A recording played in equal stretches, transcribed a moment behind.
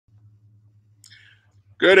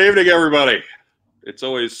Good evening, everybody. It's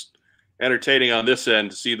always entertaining on this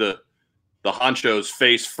end to see the honcho's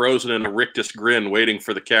face frozen in a rictus grin waiting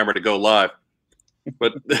for the camera to go live.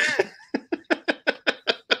 But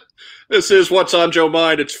this is What's on Joe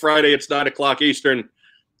Mind. It's Friday. It's 9 o'clock Eastern.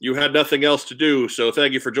 You had nothing else to do, so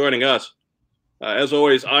thank you for joining us. As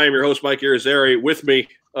always, I am your host, Mike Irizarry. With me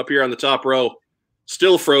up here on the top row,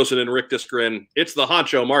 still frozen in rictus grin, it's the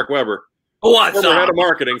honcho, Mark Weber. What's up? Head of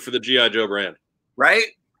marketing for the G.I. Joe brand. Right?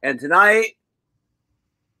 And tonight,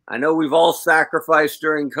 I know we've all sacrificed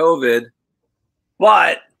during COVID,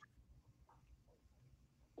 but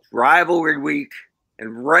rivalry week.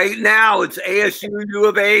 And right now, it's ASU U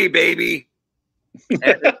of A, baby.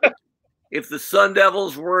 If the Sun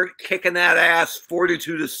Devils weren't kicking that ass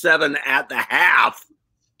 42-7 at the half,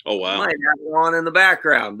 oh wow, might have it on in the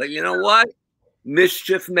background. But you know what?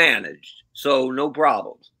 Mischief managed, so no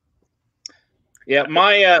problems. Yeah,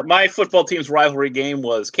 my football team's rivalry game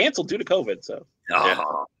was canceled due to COVID. So yeah.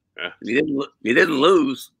 You didn't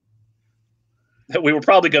lose. We were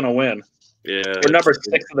probably going to win. Yeah, we're number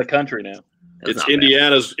 6 in the country now.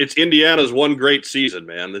 It's Indiana's one great season,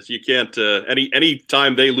 man. You can't any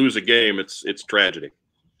time they lose a game, it's tragedy.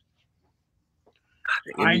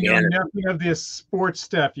 I know nothing of this sports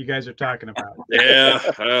stuff you guys are talking about.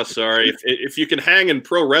 Yeah, sorry. If you can hang in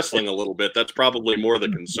pro wrestling a little bit, that's probably more the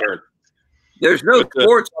concern. There's no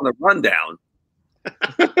sports on the rundown.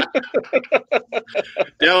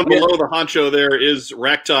 Down below the honcho there is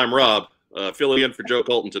Rack Time Rob, filling in for Joe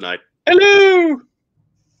Colton tonight. Hello!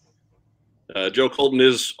 Joe Colton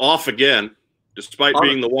is off again, despite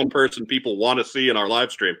being the one person people want to see in our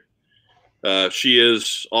live stream. She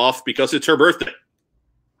is off because it's her birthday.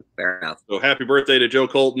 Fair enough. So happy birthday to Joe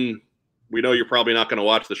Colton. We know you're probably not going to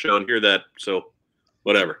watch the show and hear that, so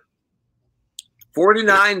whatever.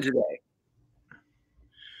 49 today.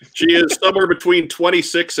 She is somewhere between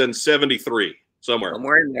 26 and 73. Somewhere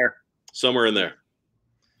in there. Somewhere in there.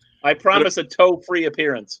 I promise a toe-free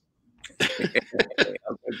appearance.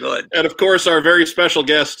 Good. And of course, our very special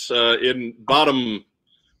guest in bottom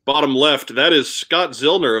left, that is Scott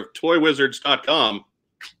Zillner of ToyWizards.com.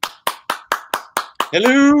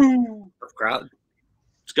 Hello. Crowd.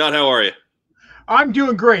 Scott, how are you? I'm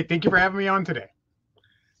doing great. Thank you for having me on today.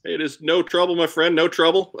 It is no trouble, my friend. No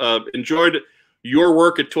trouble. Enjoyed your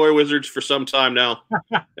work at Toy Wizards for some time now.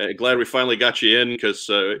 Glad we finally got you in because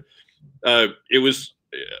it was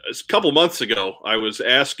a couple months ago. I was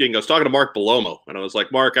talking to Mark Belomo, and I was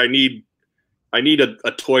like, Mark, I need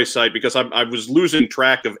a toy site because I was losing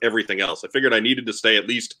track of everything else. I figured I needed to stay at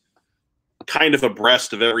least kind of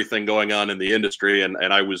abreast of everything going on in the industry, and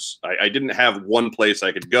I didn't have one place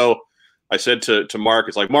I could go. I said to Mark,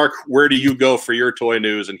 it's like, Mark, where do you go for your toy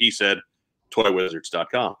news? And he said,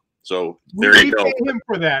 ToyWizards.com. So there you go. We paid him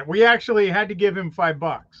for that. We actually had to give him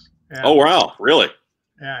 $5. Yeah. Oh wow, really?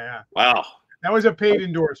 Yeah. Wow. That was a paid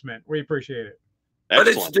endorsement. We appreciate it.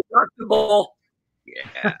 Excellent. But it's deductible.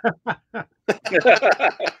 Yeah.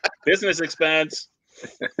 Business expense.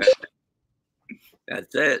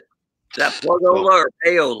 That's it. Is that Plugola or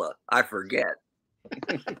Payola? I forget.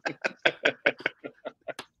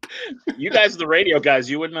 You guys are the radio guys.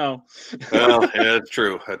 You would know. Well, yeah, that's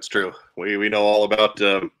true. That's true. We know all about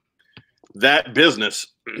that business.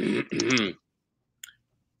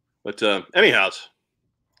 But anyhow,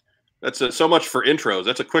 that's so much for intros.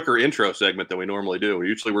 That's a quicker intro segment than we normally do.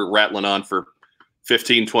 Usually we're rattling on for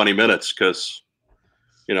 15, 20 minutes because,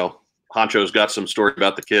 Honcho's got some story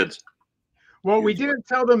about the kids. Well, we didn't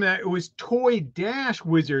tell them that it was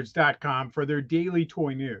toy-wizards.com for their daily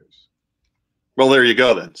toy news. Well, there you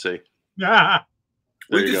go then. See?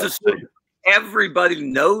 We just assume everybody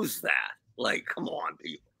knows that. Like, come on,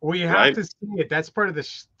 people. Well, you have to see it. That's part of the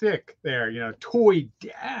shtick there,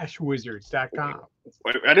 toy-wizards.com.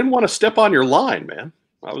 I didn't want to step on your line, man.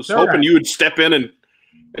 I was hoping you would step in and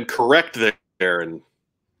correct there and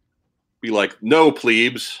be like, no,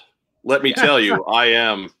 plebes. Let me tell you, I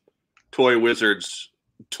am Toy-Wizards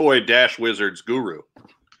guru.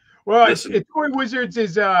 Well, Toy Wizards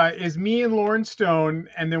is me and Lauren Stone,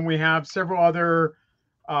 and then we have several other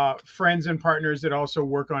friends and partners that also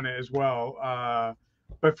work on it as well.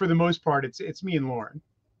 But for the most part, it's me and Lauren.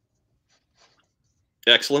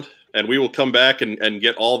 Excellent. And we will come back and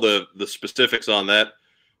get all the specifics on that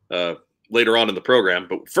later on in the program.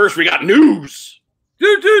 But first, we got news.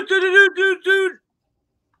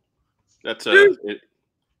 That's in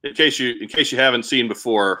case you haven't seen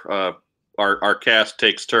before. Our cast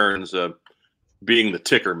takes turns being the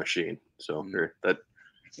ticker machine. So that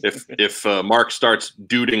if Mark starts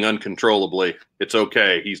duding uncontrollably, it's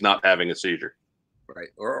okay. He's not having a seizure. Right.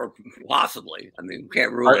 Or possibly. I mean, we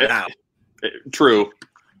can't rule it out. True.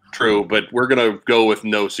 True, but we're gonna go with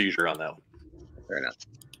no seizure on that one. Fair enough.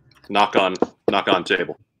 Knock on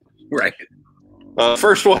table. Right.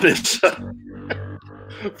 First one is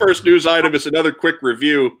first news item is another quick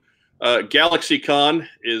review. GalaxyCon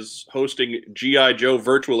is hosting G.I. Joe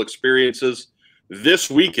virtual experiences this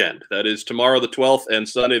weekend. That is tomorrow the 12th and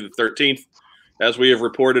Sunday the 13th. As we have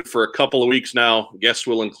reported for a couple of weeks now, guests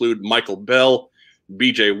will include Michael Bell,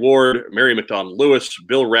 B.J. Ward, Mary McDonald Lewis,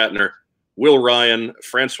 Bill Ratner, Will Ryan,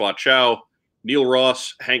 Francois Chow, Neil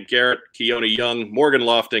Ross, Hank Garrett, Keone Young, Morgan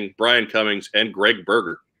Lofting, Brian Cummings, and Greg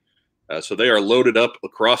Berger. So they are loaded up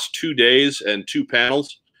across 2 days and 2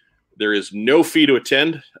 panels. There is no fee to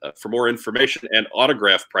attend. For more information and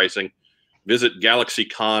autograph pricing, visit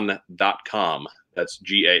galaxycon.com. That's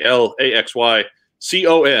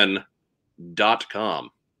GALAXYCON.com.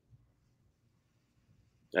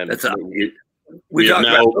 And That's we have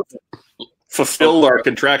now fulfilled our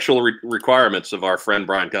contractual requirements of our friend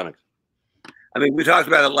Brian Cummings. I mean, we talked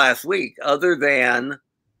about it last week. Other than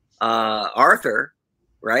Arthur,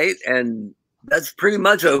 right? And that's pretty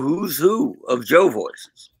much a who's who of Joe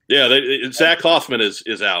voices. Yeah, Zach Hoffman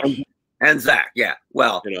is out. And Zach, yeah.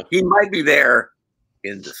 Well, he might be there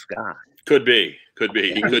in disguise. Could be.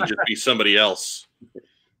 He could just be somebody else.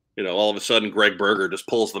 All of a sudden Greg Berger just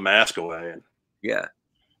pulls the mask away and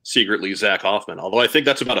secretly Zach Hoffman. Although I think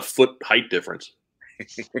that's about a foot height difference.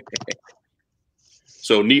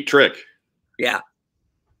 So neat trick. Yeah.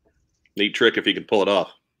 Neat trick if he can pull it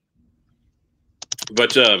off.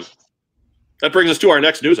 But that brings us to our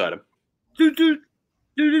next news item.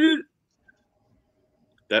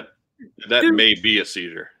 That may be a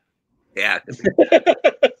seizure. Yeah.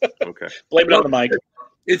 Okay. Blame it on the mic.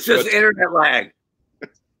 It's just internet lag.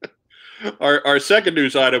 Our second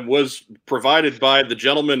news item was provided by the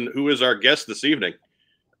gentleman who is our guest this evening.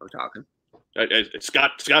 We're talking.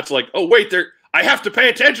 Scott's like, oh wait, I have to pay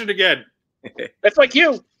attention again. That's like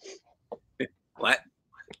you. What?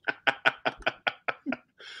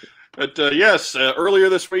 But yes, earlier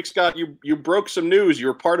this week, Scott, you broke some news. You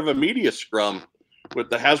were part of a media scrum with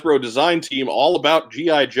the Hasbro design team all about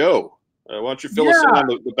G.I. Joe. Why don't you fill us in on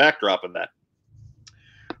the backdrop of that?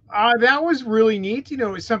 That was really neat.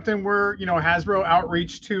 It's something where, Hasbro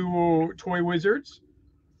outreach to Toy Wizards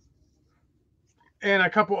and a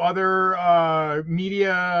couple other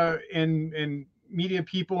media and media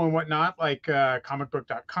people and whatnot, like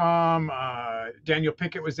comicbook.com. Daniel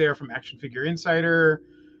Pickett was there from Action Figure Insider.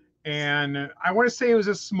 And I want to say it was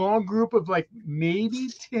a small group of like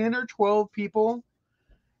maybe 10 or 12 people.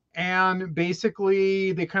 And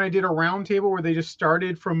basically they kind of did a round table where they just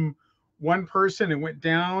started from one person and went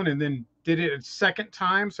down and then did it a second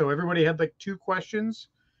time. So everybody had like 2 questions.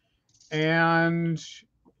 And,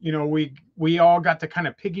 we all got to kind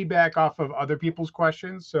of piggyback off of other people's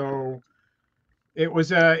questions. So it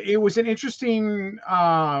was an interesting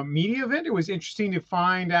media event. It was interesting to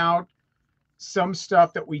find out some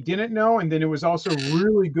stuff that we didn't know, and then it was also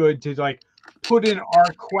really good to like put in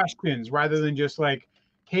our questions rather than just like,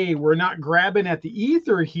 hey, we're not grabbing at the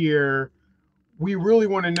ether here. We really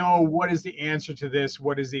want to know what is the answer to this,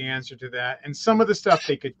 what is the answer to that. And some of the stuff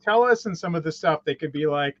they could tell us, and some of the stuff they could be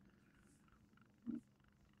like,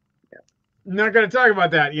 not going to talk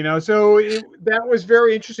about that, So that was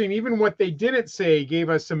very interesting. Even what they didn't say gave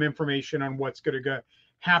us some information on what's going to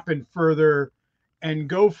happen further and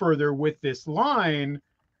go further with this line,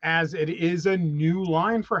 as it is a new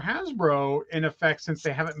line for Hasbro in effect, since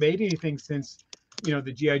they haven't made anything since, the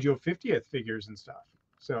G.I. Joe 50th figures and stuff.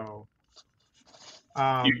 So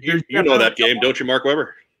you know that game, don't you, Mark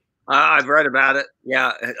Weber? I've read about it.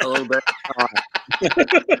 Yeah, a little bit.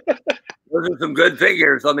 Those are some good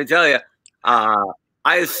figures, let me tell you.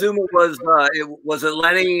 I assume it was it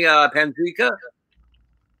Lenny Panzica?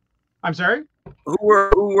 I'm sorry? Who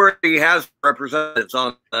were the Hasbro representatives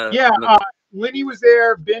on? Lenny was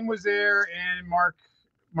there, Ben was there, and Mark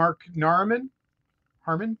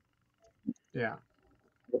Harmon. Yeah.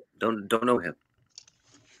 Don't know him,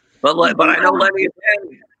 but I know Lenny and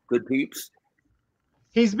Ben, good peeps.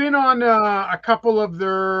 He's been on a couple of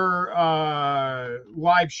their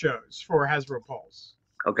live shows for Hasbro Pulse.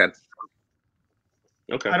 Okay.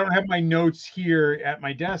 I don't have my notes here at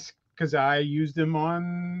my desk because I used them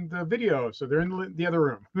on the video, so they're in the other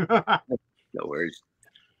room. No worries.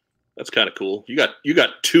 That's kind of cool. You got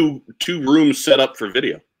two rooms set up for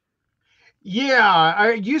video. Yeah,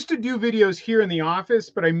 I used to do videos here in the office,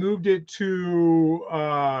 but I moved it to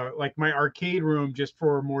like my arcade room just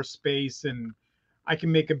for more space, and I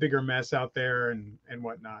can make a bigger mess out there and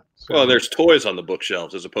whatnot. So, well, there's toys on the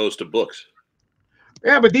bookshelves as opposed to books.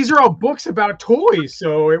 Yeah, but these are all books about toys,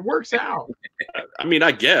 so it works out. I mean,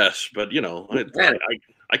 I guess, but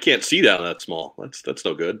I can't see down that small. That's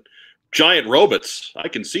no good. Giant robots. I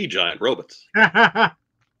can see giant robots. Yeah,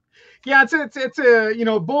 it's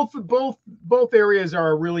a both areas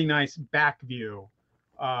are a really nice back view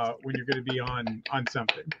when you're going to be on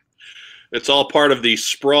something. It's all part of the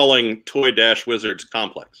sprawling Toy Dash Wizards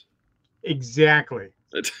complex. Exactly.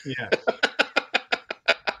 Yeah.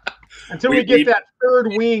 Until we get that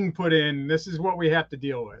third wing put in, this is what we have to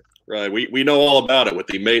deal with. Right. We know all about it with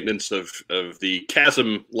the maintenance of the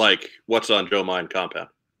chasm like What's on Joe Mind compound.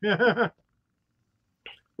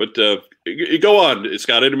 But go on,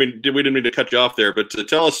 Scott. We didn't mean to cut you off there, but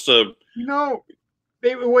tell us.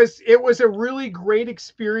 It was a really great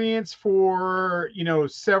experience for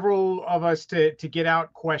several of us to get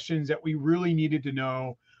out questions that we really needed to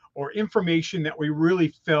know, or information that we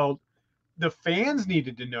really felt the fans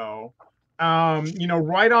needed to know.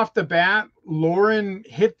 Right off the bat, Lauren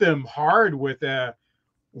hit them hard with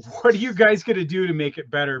what are you guys going to do to make it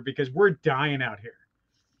better? Because we're dying out here.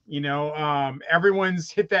 Everyone's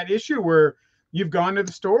hit that issue where you've gone to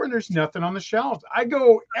the store and there's nothing on the shelves.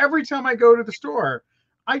 Every time I go to the store,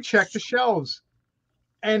 I check the shelves,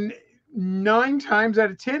 and 9 times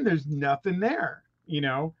out of 10, there's nothing there,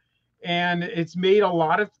 and it's made a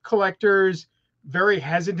lot of collectors very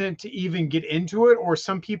hesitant to even get into it, or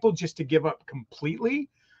some people just to give up completely.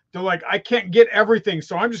 They're like, I can't get everything,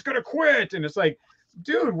 so I'm just going to quit. And it's like,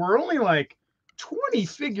 dude, we're only like 20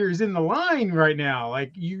 figures in the line right now.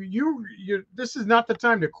 Like you this is not the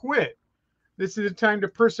time to quit. This is the time to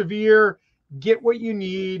persevere, get what you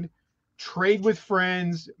need, trade with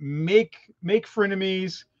friends, make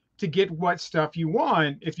frenemies to get what stuff you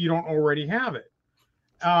want if you don't already have it.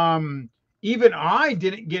 Even I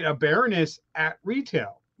didn't get a Baroness at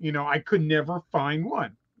retail. I could never find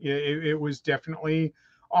one. It was definitely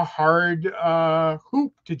a hard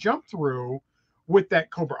hoop to jump through with that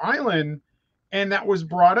Cobra Island. And that was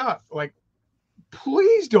brought up, like,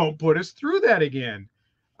 please don't put us through that again.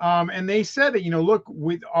 And they said that, look,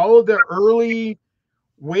 with all of the early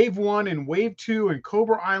Wave 1 and Wave 2 and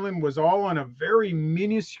Cobra Island was all on a very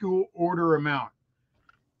minuscule order amount.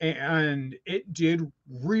 And it did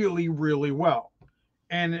really, really well.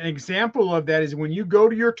 And an example of that is when you go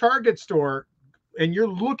to your Target store and you're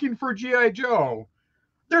looking for G.I. Joe,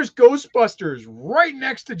 there's Ghostbusters right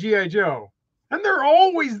next to G.I. Joe. And they're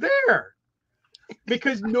always there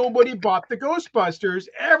because nobody bought the Ghostbusters.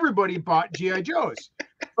 Everybody bought G.I. Joes.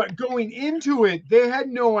 But going into it, they had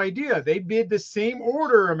no idea. They bid the same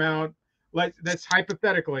order amount, like that's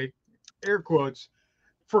hypothetically, air quotes,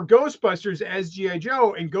 for Ghostbusters as G.I.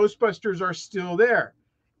 Joe, and Ghostbusters are still there.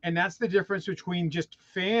 And that's the difference between just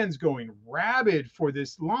fans going rabid for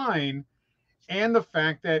this line and the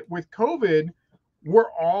fact that with COVID,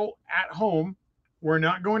 we're all at home. We're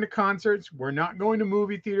not going to concerts. We're not going to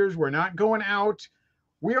movie theaters. We're not going out.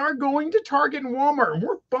 We are going to Target and Walmart, and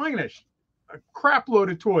we're buying a crap load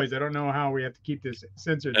of toys. I don't know how we have to keep this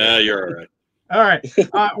censored. You're all right. All right.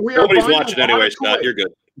 Nobody's watching anyway, Scott. You're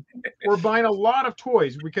good. We're buying a lot of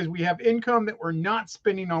toys because we have income that we're not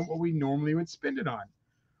spending on what we normally would spend it on.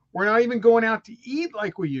 We're not even going out to eat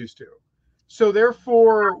like we used to. So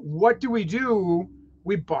therefore, what do?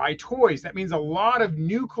 We buy toys. That means a lot of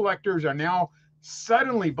new collectors are now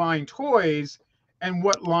suddenly buying toys. And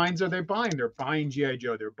what lines are they buying? They're buying G.I.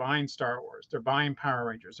 Joe. They're buying Star Wars. They're buying Power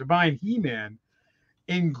Rangers. They're buying He-Man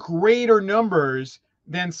in greater numbers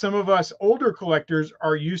than some of us older collectors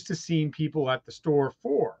are used to seeing people at the store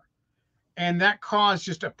for. And that caused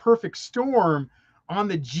just a perfect storm on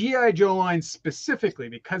the G.I. Joe line specifically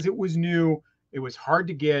because it was new, it was hard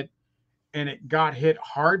to get, and it got hit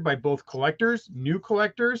hard by both collectors, new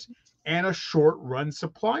collectors, and a short run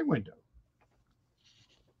supply window.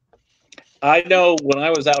 I know when I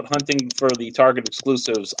was out hunting for the Target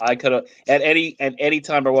exclusives, I could have at any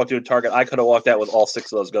time I walked into Target, I could have walked out with all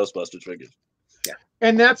 6 of those Ghostbusters figures. Yeah,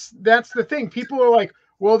 and that's the thing. People are like,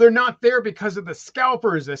 "Well, they're not there because of the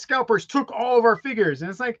scalpers. The scalpers took all of our figures." And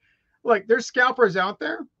it's like there's scalpers out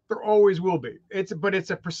there. There always will be. It's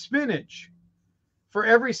a percentage. For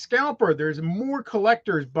every scalper, there's more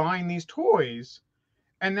collectors buying these toys.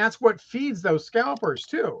 And that's what feeds those scalpers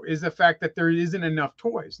too, is the fact that there isn't enough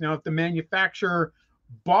toys. Now, if the manufacturer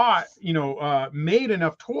made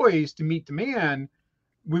enough toys to meet demand,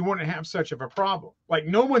 we wouldn't have such of a problem. Like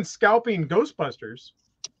no one's scalping Ghostbusters.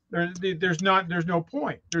 There's no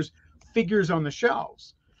point. There's figures on the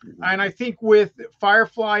shelves. And I think with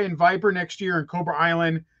Firefly and Viper next year and Cobra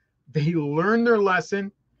Island, they learned their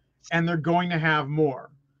lesson and they're going to have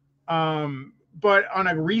more. But on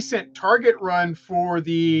a recent Target run for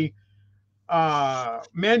the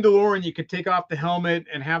Mandalorian, you could take off the helmet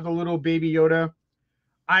and have the little baby Yoda.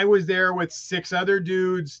 I was there with 6 other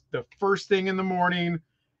dudes the first thing in the morning,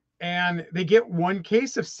 and they get one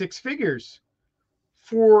case of 6 figures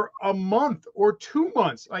for a month or 2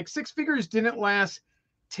 months. Like 6 figures didn't last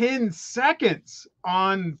 10 seconds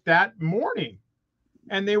on that morning,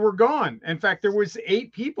 and they were gone. In fact, there was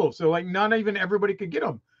 8 people, so like not even everybody could get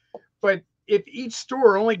them. But if each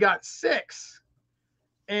store only got 6,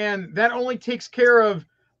 and that only takes care of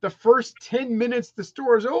the first 10 minutes the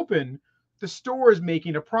store is open, the store is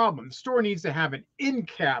making a problem. The store needs to have an end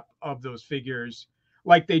cap of those figures,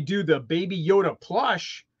 like they do the Baby Yoda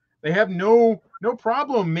plush. They have no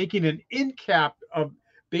problem making an end cap of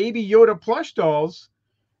Baby Yoda plush dolls,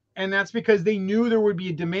 and that's because they knew there would be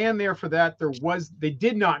a demand there for that. They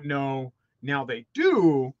did not know, now they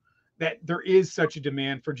do, that there is such a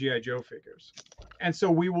demand for G.I. Joe figures. And so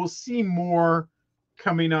we will see more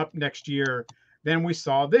coming up next year than we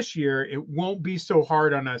saw this year. It won't be so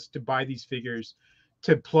hard on us to buy these figures,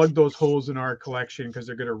 to plug those holes in our collection, because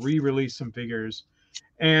they're going to re-release some figures.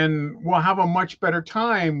 And we'll have a much better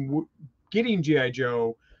time getting G.I.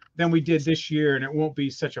 Joe than we did this year, and it won't be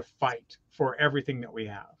such a fight for everything that we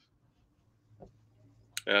have.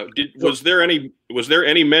 Was there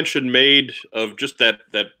any mention made of just that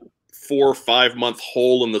 4 or 5 month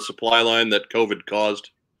hole in the supply line that COVID caused?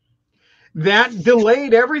 That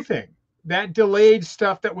delayed everything. That delayed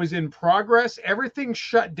stuff that was in progress. Everything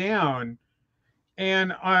shut down.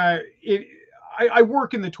 And I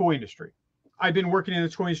work in the toy industry. I've been working in the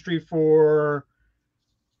toy industry for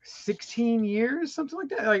 16 years, something like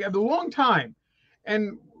that, like a long time.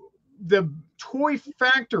 And the toy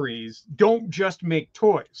factories don't just make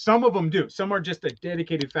toys. Some of them do. Some are just a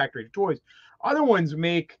dedicated factory to toys. Other ones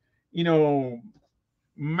make,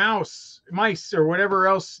 mice or whatever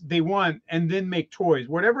else they want, and then make toys,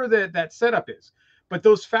 whatever that setup is. But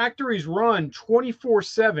those factories run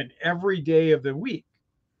 24/7 every day of the week.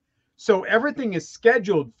 So everything is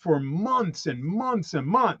scheduled for months and months and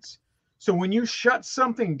months. So when you shut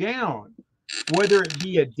something down, whether it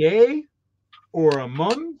be a day or a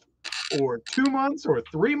month or 2 months or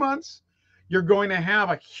 3 months, you're going to have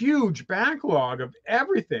a huge backlog of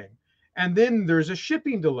everything. And then there's a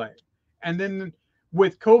shipping delay. And then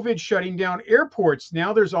with COVID shutting down airports,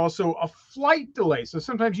 now there's also a flight delay. So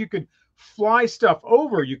sometimes you could fly stuff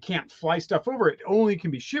over. You can't fly stuff over. It only can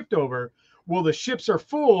be shipped over. Well, the ships are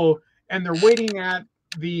full, and they're waiting at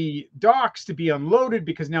the docks to be unloaded,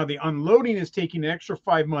 because now the unloading is taking an extra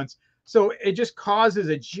 5 months. So it just causes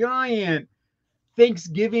a giant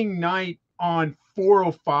Thanksgiving night on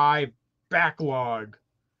 405 backlog.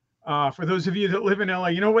 For those of you that live in LA,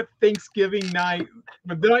 you know what Thanksgiving night,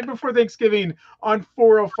 but the night before Thanksgiving on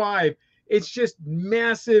 405, it's just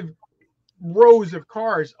massive rows of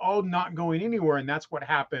cars all not going anywhere. And that's what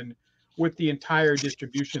happened with the entire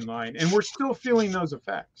distribution line. And we're still feeling those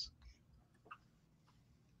effects.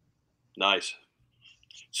 Nice.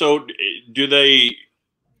 So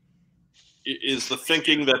is the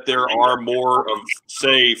thinking that there are more of,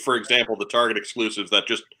 say, for example, the Target exclusives that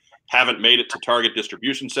just haven't made it to Target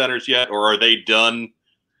distribution centers yet, or are they done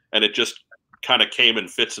and it just kind of came in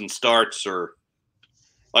fits and starts? Or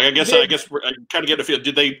like, I guess we're kind of getting a feel.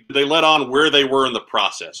 Did they let on where they were in the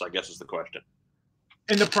process, I guess is the question.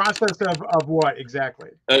 In the process of what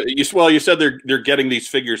exactly? You said they're getting these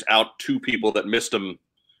figures out to people that missed them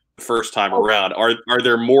the first time around. Are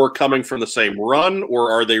there more coming from the same run,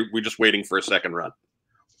 or are we just waiting for a second run?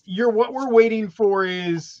 What we're waiting for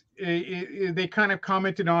is, they kind of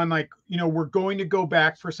commented on, like, we're going to go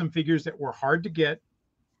back for some figures that were hard to get,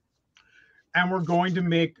 and we're going to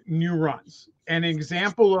make new runs. An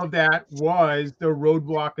example of that was the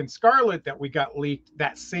Roadblock and Scarlet that we got leaked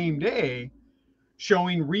that same day,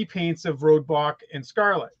 showing repaints of Roadblock and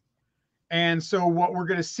Scarlet. And so what we're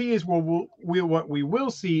going to see is, what we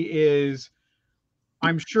will see is,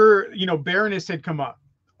 I'm sure, Baroness had come up.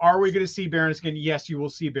 Are we going to see Baroness again? Yes, you will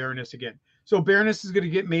see Baroness again. So Baroness is going to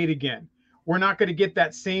get made again. We're not going to get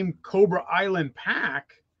that same Cobra Island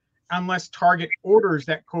pack unless Target orders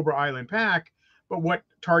that Cobra Island pack. But what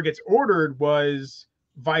Target's ordered was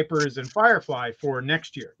Vipers and Firefly for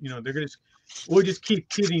next year. We'll just keep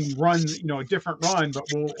getting runs, a different run, but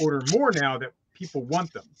we'll order more now that people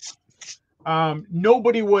want them.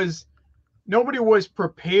 Nobody was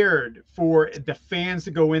prepared for the fans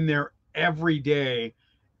to go in there every day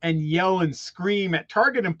and yell and scream at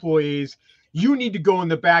Target employees, "You need to go in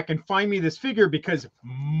the back and find me this figure because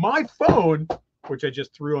my phone," which I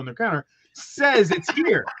just threw on the counter, "says it's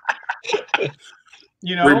here."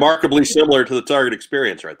 Remarkably similar to the Target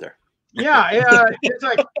experience right there. Yeah, it's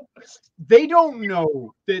like they don't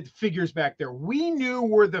know the figures back there. We knew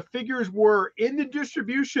where the figures were in the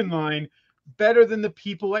distribution line better than the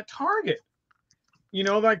people at Target. You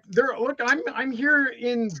know, like look, I'm here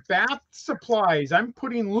in bath supplies. I'm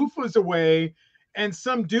putting loofahs away, and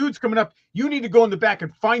some dude's coming up. You need to go in the back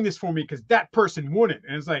and find this for me because that person wouldn't.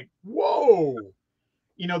 And it's like, whoa.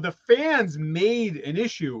 You know, the fans made an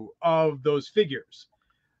issue of those figures.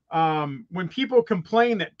 When people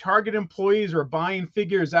complain that Target employees are buying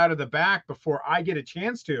figures out of the back before I get a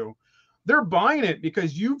chance to, they're buying it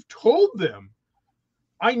because you've told them,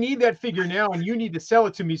 I need that figure now and you need to sell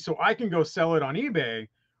it to me so I can go sell it on eBay.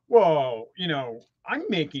 Well, you know, I'm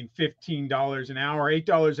making $15 an hour,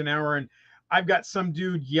 $8 an hour, and I've got some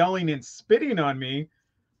dude yelling and spitting on me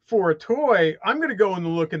for a toy. I'm going to go in the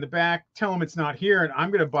look in the back, tell him it's not here, and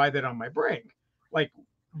I'm going to buy that on my break. Like,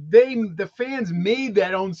 the fans made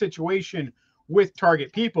that own situation with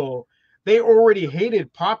Target people. They already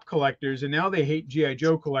hated pop collectors, and now they hate G.I.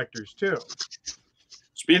 Joe collectors too.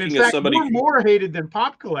 Speaking and in fact, of somebody more hated than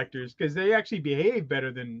pop collectors because they actually behave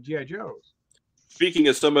better than G.I. Joes. Speaking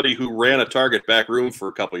as somebody who ran a Target back room for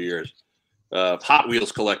a couple of years, Hot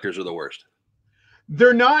Wheels collectors are the worst.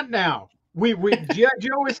 They're not now. G.I.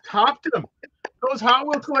 Joe has topped them. Those Hot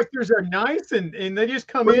Wheel collectors are nice, and they just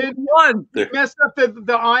come in, mess up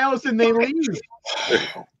the aisles, and they leave.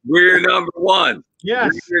 We're number one.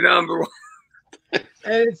 Yes. We're number one.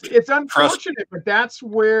 And it's unfortunate, but that's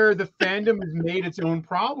where the fandom has made its own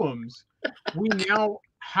problems. We now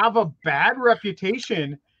have a bad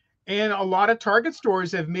reputation, and a lot of Target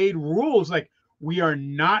stores have made rules like, we are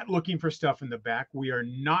not looking for stuff in the back. We are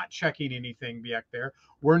not checking anything back there.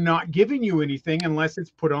 We're not giving you anything unless it's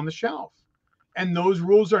put on the shelf. And those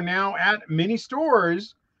rules are now at many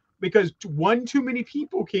stores because one too many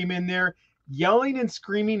people came in there yelling and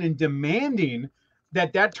screaming and demanding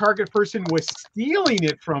that Target person was stealing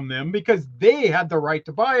it from them because they had the right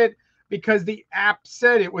to buy it because the app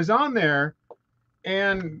said it was on there.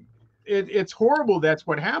 And it's horrible that's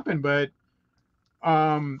what happened, but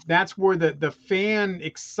that's where the fan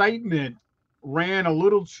excitement ran a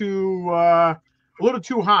little too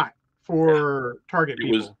hot for Target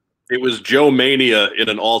people. It was Joe Mania in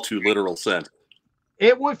an all too literal sense.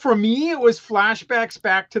 For me, it was flashbacks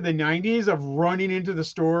back to the 90s of running into the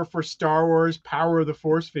store for Star Wars Power of the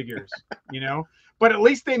Force figures, you know. But at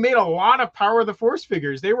least they made a lot of Power of the Force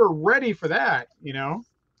figures. They were ready for that, you know.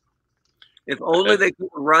 If only they could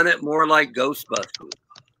run it more like Ghostbusters.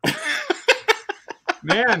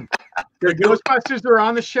 Man, the Ghostbusters are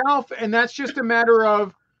on the shelf, and that's just a matter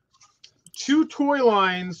of two toy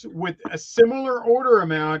lines with a similar order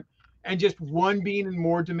amount and just one being in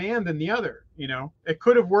more demand than the other. You know, it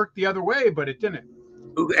could have worked the other way, but it didn't.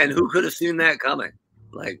 Who could have seen that coming?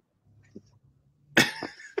 Like,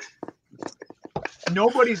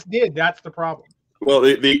 nobody's did. That's the problem. Well,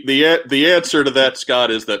 the answer to that, Scott,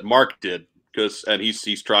 is that Mark did, and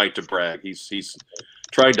he's trying to brag. He's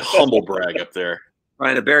trying to humble brag up there.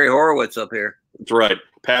 Trying to Barry Horowitz up here. That's right.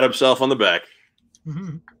 Pat himself on the back.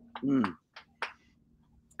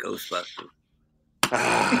 Ghostbusters.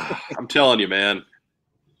 I'm telling you, man.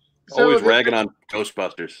 So Always ragging on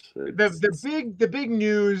Ghostbusters. The big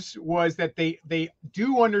news was that they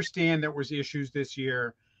do understand there was issues this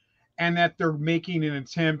year, and that they're making an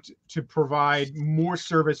attempt to provide more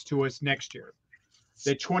service to us next year.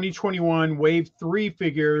 The 2021 Wave 3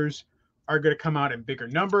 figures are going to come out in bigger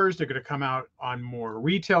numbers. They're going to come out on more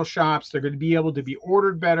retail shops. They're going to be able to be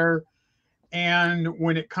ordered better. And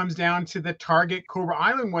when it comes down to the Target Cobra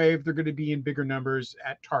Island Wave, they're going to be in bigger numbers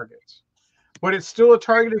at Targets. But it's still a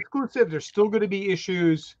Target exclusive. There's still going to be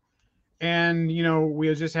issues. And, you know,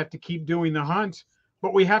 we just have to keep doing the hunt.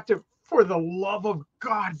 But we have to, for the love of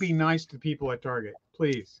God, be nice to people at Target,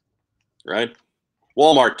 please. Right?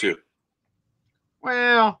 Walmart, too.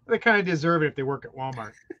 Well, they kind of deserve it if they work at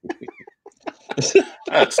Walmart.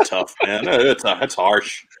 That's tough, man. That's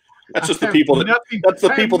harsh. That's just the people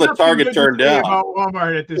that Target turned down. About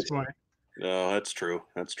Walmart at this point. No, that's true.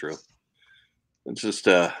 That's true. It's just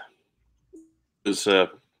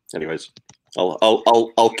anyways.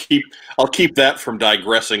 I'll keep that from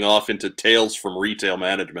digressing off into tales from retail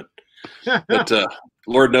management. But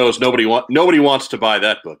Lord knows nobody wants to buy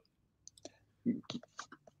that book.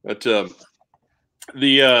 But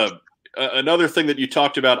another thing that you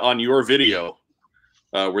talked about on your video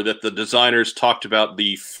were that the designers talked about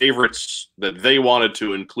the favorites that they wanted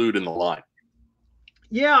to include in the line.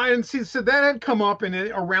 Yeah, and see, so that had come up in a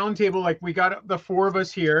roundtable. Like, we got the four of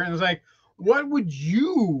us here, and it's like, what would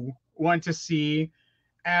you want to see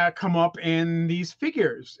come up in these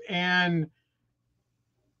figures? And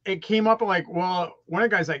it came up like, well, one of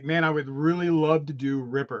the guys like, man, I would really love to do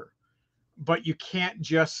Ripper, but you can't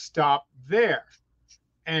just stop there.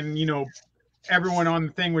 And, you know, everyone on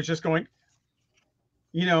the thing was just going,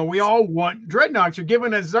 You know, we all want Dreadnoks. You're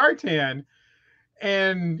giving us Zartan.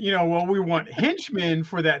 And, you know, well, we want henchmen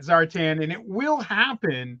for that Zartan, and it will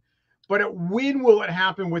happen. But when will it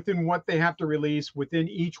happen within what they have to release within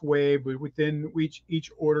each wave, within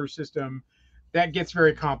each order system? That gets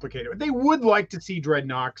very complicated. They would like to see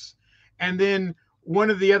Dreadnoks. And then one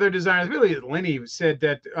of the other designers, really Lenny, said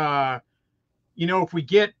that, you know, if we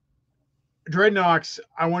get Dreadnoks,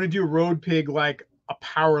 I want to do Road Pig like a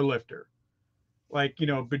power lifter. Like, you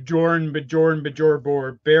know,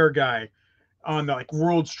 Bajor, bear guy on the like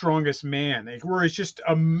world's strongest man, like where it's just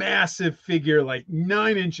a massive figure, like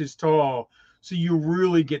 9 inches tall. So you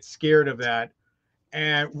really get scared of that.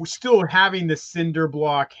 And we're still having the cinder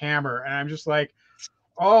block hammer. And I'm just like,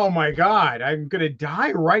 oh my God, I'm going to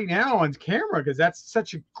die right now on camera because that's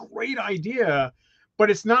such a great idea.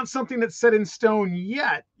 But it's not something that's set in stone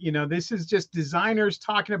yet. You know, this is just designers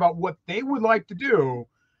talking about what they would like to do.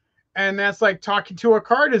 And that's like talking to a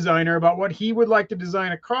car designer about what he would like to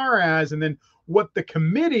design a car as. And then what the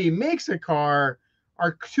committee makes a car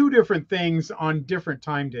are two different things on different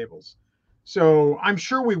timetables. So I'm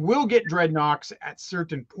sure we will get Dreadnoks at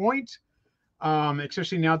certain point,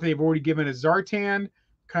 especially now that they've already given a Zartan,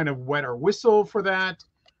 kind of wet our whistle for that.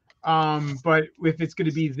 But if it's going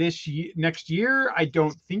to be next year, I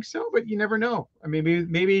don't think so, but you never know. I mean,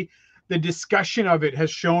 maybe the discussion of it has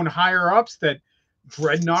shown higher ups that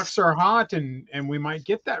Dreadnoks are hot and we might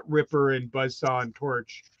get that Ripper and Buzzsaw and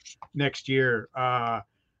Torch next year. I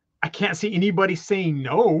can't see anybody saying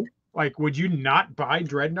no. Like, would you not buy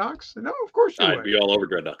Dreadnoks? No, of course you would. I'd be all over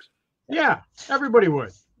Dreadnoks. Yeah, everybody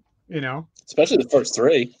would, you know. Especially the first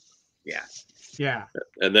 3. Yeah. Yeah.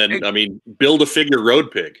 And then, I mean, build a figure Road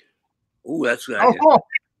Pig. Ooh, that's good. Oh,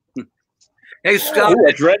 Hey, Scott. Ooh,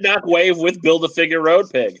 a Dreadnought wave with Build-A-Figure Road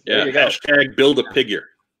Pig. Yeah, There you go. hashtag build a figure.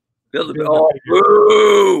 Build a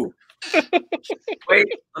boo. Wait,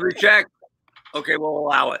 let me check. Okay, we'll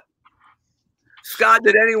allow it. Scott,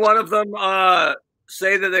 did any one of them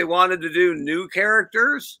say that they wanted to do new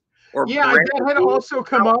characters? Or yeah, that had also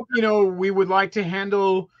come up. You know, we would like to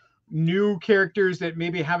handle new characters that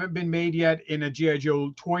maybe haven't been made yet in a G.I.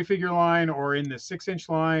 Joe toy figure line or in the 6-inch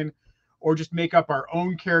line, or just make up our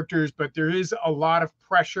own characters. But there is a lot of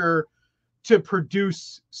pressure to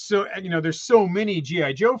produce. So, you know, there's so many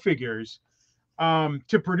G.I. Joe figures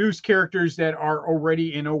to produce characters that are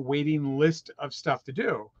already in a waiting list of stuff to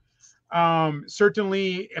do.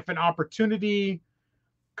 Certainly, if an opportunity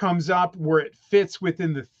comes up where it fits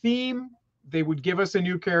within the theme, they would give us a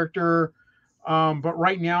new character. But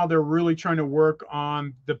right now, they're really trying to work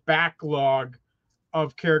on the backlog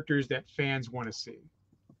of characters that fans want to see.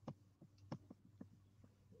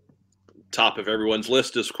 Top of everyone's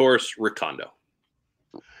list is, of course, Recondo.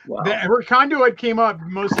 Wow. The Recondo had came up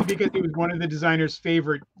mostly because he was one of the designer's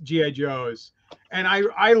favorite G.I. Joes. And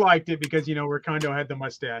I liked it because, you know, Recondo had the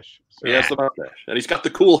mustache. So. He has the mustache. And he's got the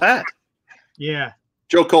cool hat. Yeah.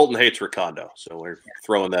 Joe Colton hates Recondo, so we're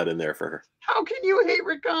throwing that in there for her. How can you hate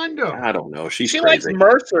Recondo? I don't know. She likes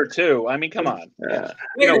Mercer, too. I mean, come on. Yeah.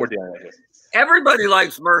 You know we're dealing with it. Everybody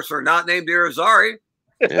likes Mercer, not named Irizarry.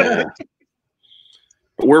 Yeah.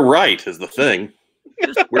 But we're right is the thing.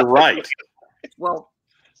 We're right. Well,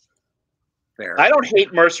 fair. I don't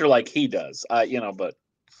hate Mercer like he does, you know, but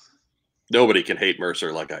Nobody can hate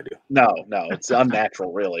Mercer like I do. no, it's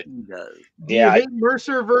unnatural, really. Do you hate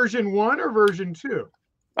Mercer version 1 or version 2?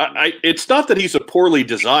 It's not that he's a poorly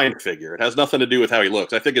designed figure. It has nothing to do with how he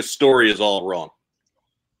looks. I think his story is all wrong.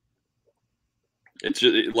 It's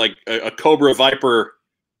just like a Cobra Viper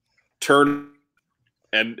turn,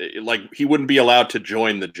 and like he wouldn't be allowed to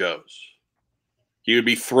join the Joes. He would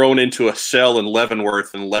be thrown into a cell in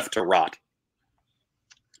Leavenworth and left to rot.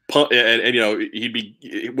 And you know, he'd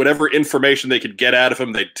be whatever information they could get out of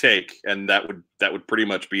him, they'd take, and that would pretty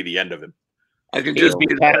much be the end of him. I could just be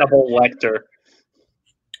Hannibal Lecter.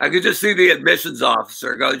 I could just see the admissions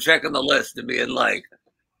officer go checking the list and being like,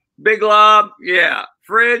 Big Lob, yeah.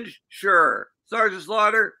 Fridge, sure. Sergeant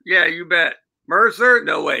Slaughter, yeah, you bet. Mercer,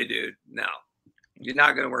 no way, dude. No, you're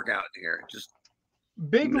not going to work out here. Just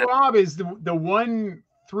Big Lob is the one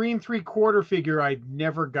 3 3/4 figure I've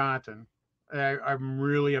never gotten. I'm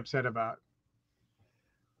really upset about.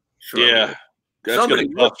 Sure. Yeah, that's going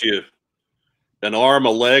to cost you an arm, a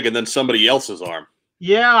leg, and then somebody else's arm.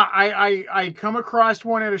 Yeah, I come across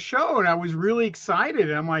one at a show and I was really excited.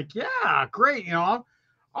 And I'm like, yeah, great. You know,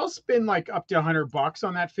 I'll spend like up to $100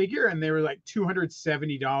 on that figure, and they were like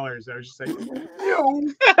 $270. I was just like,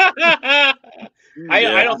 no.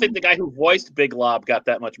 I don't think the guy who voiced Big Lob got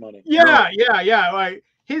that much money. Yeah. Like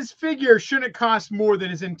his figure shouldn't cost more than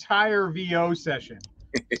his entire VO session.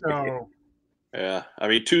 So Yeah, I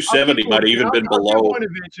mean, 270 might have even been I'll below. one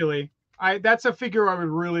eventually. That's a figure I would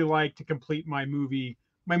really like to complete my movie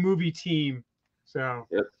team. So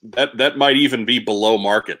that might even be below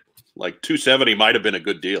market. Like 270 might have been a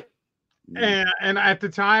good deal. And at the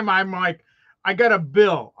time, I'm like, I got a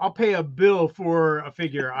bill. I'll pay a bill for a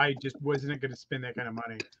figure. I just wasn't going to spend that kind of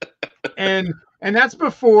money. And that's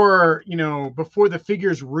before, before the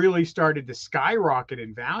figures really started to skyrocket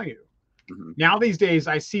in value. Mhm. Now these days,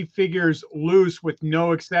 I see figures loose with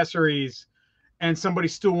no accessories, and somebody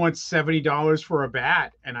still wants $70 for a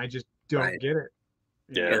bat, and I just don't get it.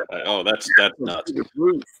 Yeah. Oh, that's nuts.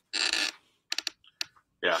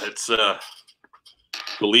 Yeah, it's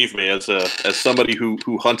believe me, as somebody who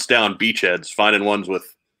hunts down beachheads, finding ones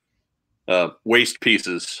with waist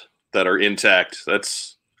pieces that are intact,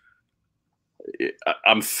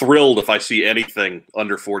 I'm thrilled if I see anything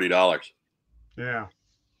under $40. Yeah.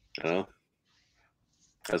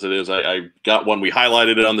 As it is, I got one. We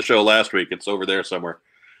highlighted it on the show last week. It's over there somewhere,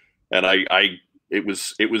 and it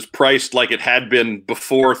was priced like it had been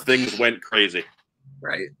before things went crazy.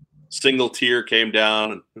 Right. Single tier came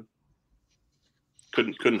down, and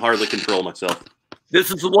couldn't hardly control myself.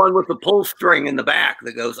 This is the one with the pull string in the back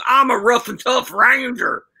that goes, "I'm a rough and tough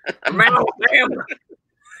Ranger from Alabama."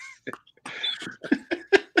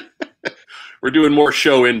 We're doing more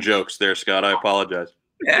show-in jokes there, Scott. I apologize.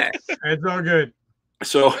 Yeah, it's all good.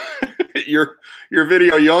 So, your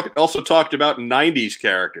video, you also talked about 90s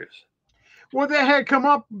characters. Well, that had come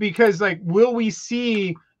up because, like, will we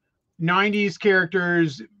see 90s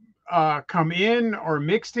characters come in or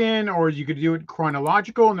mixed in, or you could do it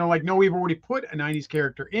chronological? And they're like, no, we've already put a 90s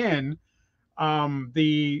character in.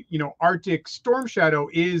 The Arctic Storm Shadow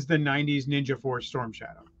is the 90s Ninja Force Storm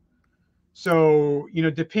Shadow. So,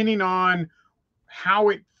 depending on how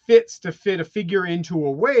it fits to fit a figure into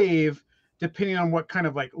a wave, depending on what kind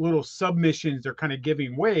of like little submissions they're kind of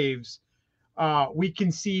giving waves, we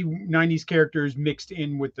can see 90s characters mixed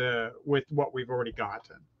in with what we've already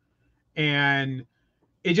gotten. And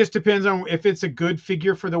it just depends on if it's a good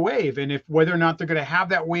figure for the wave, and if whether or not they're going to have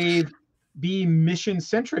that wave be mission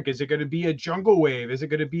centric. Is it going to be a jungle wave? Is it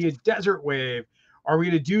going to be a desert wave? Are we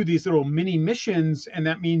going to do these little mini missions? And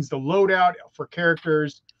that means the loadout for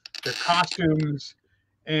characters, their costumes,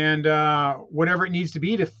 and whatever it needs to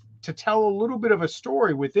be to tell a little bit of a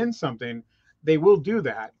story within something. They will do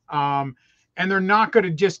that. And they're not going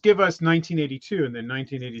to just give us 1982 and then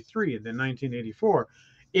 1983 and then 1984.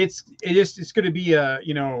 It's going to be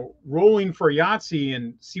rolling for Yahtzee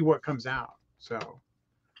and see what comes out. So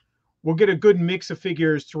we'll get a good mix of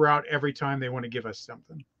figures throughout every time they want to give us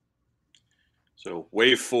something. So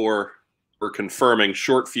wave 4, we're confirming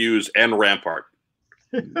Short Fuse and Rampart.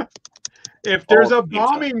 If there's a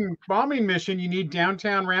bombing mission, you need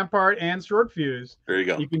Downtown Rampart and Short Fuse. There you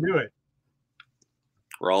go. You can do it.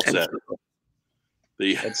 We're all set.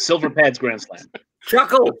 It's Silver Pads Grand Slam.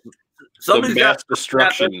 Chuckle. The mass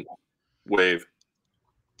destruction wave.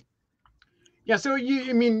 Yeah, so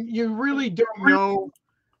you really don't know.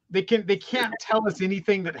 They can't tell us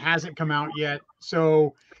anything that hasn't come out yet.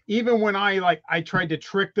 So even when I tried to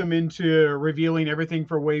trick them into revealing everything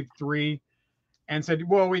for wave 3 and said,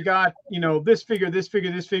 well, we got, this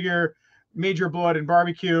figure, Major Blood and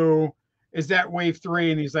Barbecue. Is that wave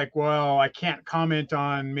 3? And he's like, well, I can't comment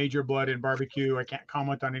on Major Blood and Barbecue. I can't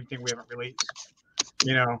comment on anything we haven't released,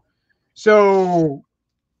 So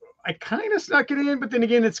I kind of snuck it in, but then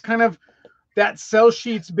again, it's kind of that sell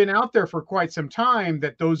sheet's been out there for quite some time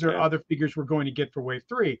that those are other figures we're going to get for wave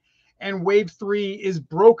 3. And wave 3 is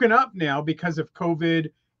broken up now because of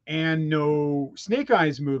COVID and no Snake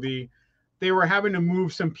Eyes movie. They were having to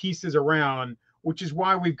move some pieces around, which is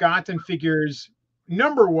why we've gotten figures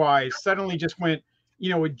number-wise suddenly just went,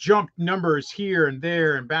 it jumped numbers here and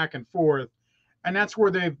there and back and forth. And that's where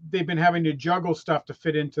they've been having to juggle stuff to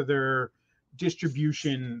fit into their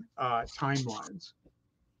distribution timelines.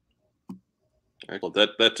 Well,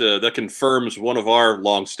 that confirms one of our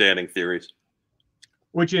long-standing theories,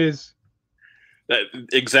 which is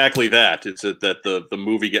exactly that. It's that the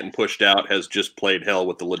movie getting pushed out has just played hell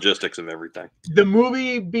with the logistics of everything. The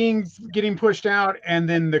movie getting pushed out, and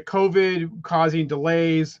then the COVID causing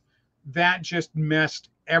delays, that just messed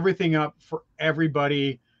everything up for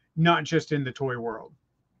everybody, not just in the toy world,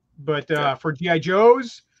 but for G.I.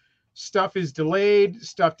 Joes. Stuff is delayed.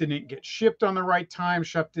 Stuff didn't get shipped on the right time.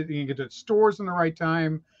 Stuff didn't get to stores on the right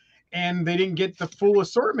time. And they didn't get the full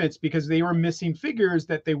assortments because they were missing figures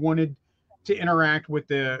that they wanted to interact with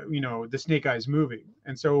the Snake Eyes movie.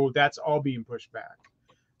 And so that's all being pushed back.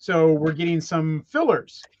 So we're getting some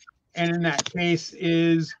fillers. And in that case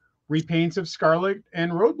is repaints of Scarlet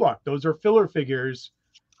and Roadblock. Those are filler figures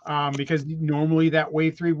because normally that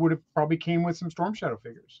Wave 3 would have probably came with some Storm Shadow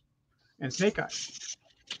figures and Snake Eyes.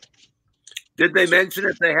 Did they mention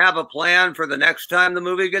if they have a plan for the next time the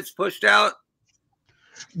movie gets pushed out?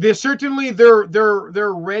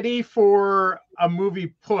 They're ready for a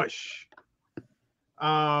movie push.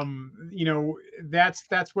 You know,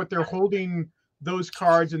 that's what they're holding, those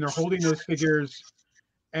cards, and they're holding those figures.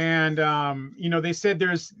 And you know, they said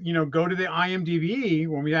there's, you know, go to the IMDb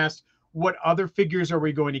when we asked what other figures are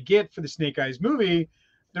we going to get for the Snake Eyes movie.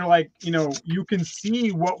 They're like, you know, you can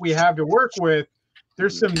see what we have to work with.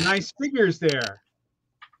 There's some nice figures there,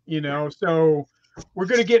 you know, so we're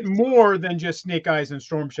going to get more than just Snake Eyes and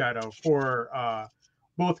Storm Shadow for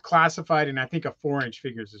both classified and I think a 4-inch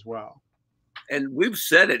figures as well. And we've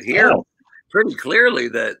said it here pretty clearly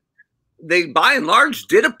that they, by and large,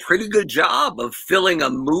 did a pretty good job of filling a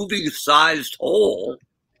movie-sized hole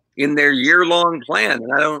in their year-long plan.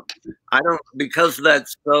 And I don't, because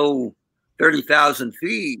that's so 30,000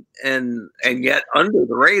 feet and yet under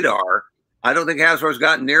the radar, I don't think Hasbro's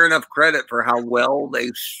gotten near enough credit for how well they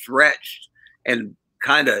stretched and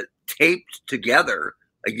kind of taped together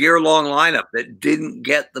a year-long lineup that didn't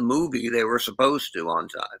get the movie they were supposed to on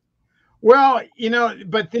time. Well, you know,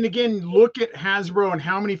 but then again, look at Hasbro and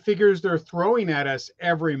how many figures they're throwing at us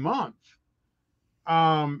every month.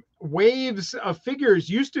 Waves of figures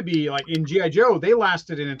used to be like in G.I. Joe, they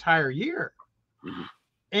lasted an entire year. Mm-hmm.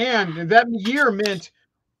 And that year meant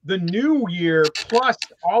the new year plus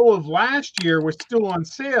all of last year was still on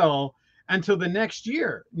sale until the next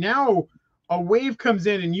year. Now a wave comes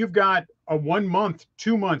in and you've got a 1 month,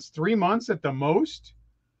 2 months, 3 months at the most,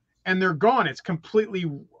 and they're gone. It's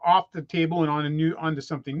completely off the table and onto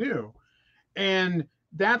something new. And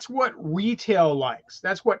that's what retail likes.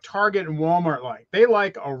 That's what Target and Walmart like. They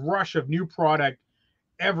like a rush of new product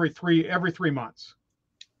every 3 months.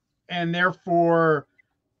 And therefore,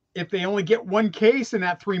 if they only get one case in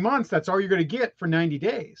that 3 months, that's all you're going to get for 90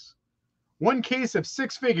 days. One case of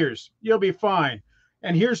 6 figures, you'll be fine.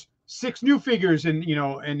 And here's 6 new figures, and you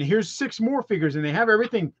know, and here's 6 more figures, and they have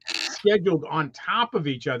everything scheduled on top of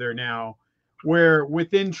each other now, where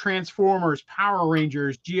within Transformers, Power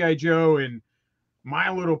Rangers, G.I. Joe, and My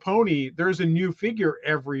Little Pony, there's a new figure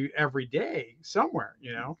every day somewhere,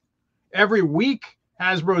 you know. Every week,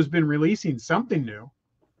 Hasbro's been releasing something new.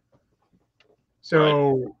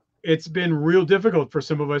 So it's been real difficult for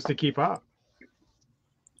some of us to keep up.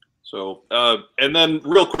 So, and then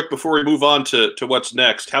real quick before we move on to what's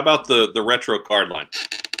next, how about the retro card line?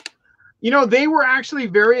 You know, they were actually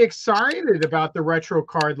very excited about the retro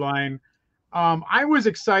card line. I was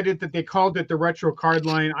excited that they called it the retro card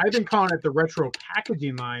line. I've been calling it the retro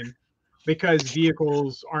packaging line because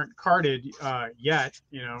vehicles aren't carded yet.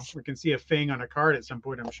 You know, we can see a Fang on a card at some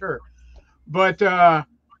point, I'm sure. But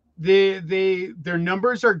their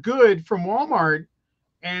numbers are good from Walmart,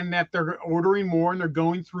 and that they're ordering more and they're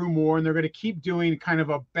going through more, and they're going to keep doing kind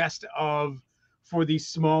of a best of for these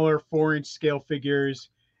smaller 4-inch scale figures.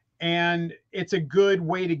 And it's a good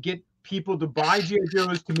way to get people to buy G.I.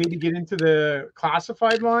 Joes to maybe get into the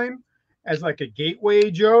classified line as like a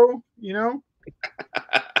gateway Joe, you know?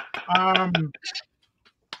 And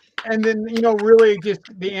then, you know, really just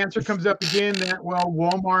the answer comes up again that, well,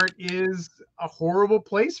 Walmart is a horrible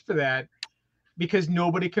place for that because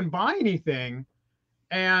nobody can buy anything.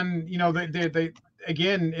 And, you know, they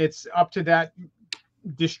again, it's up to that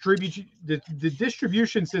distribution. The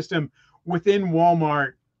distribution system within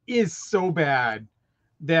Walmart is so bad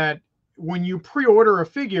that when you pre-order a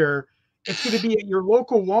figure, it's going to be at your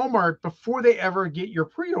local Walmart before they ever get your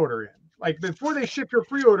pre-order in. Like before they ship your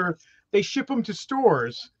pre-order, they ship them to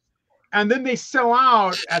stores, and then they sell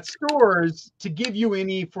out at stores to give you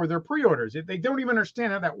any for their pre-orders. They don't even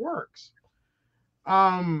understand how that works.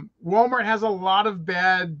 Walmart has a lot of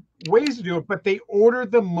bad ways to do it, but they order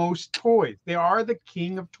the most toys. They are the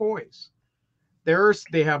king of toys.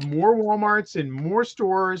 They have more Walmarts and more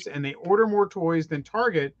stores, and they order more toys than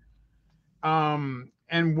Target.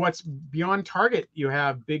 And what's beyond Target, you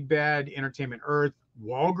have Big Bad, Entertainment Earth,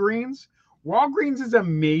 Walgreens. Walgreens is a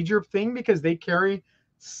major thing because they carry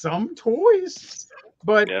some toys,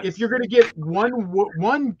 but if you're going to get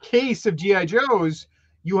one case of G.I. Joes,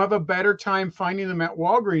 you have a better time finding them at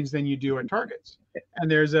Walgreens than you do at Targets. And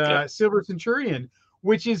there's a Silver Centurion,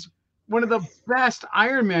 which is one of the best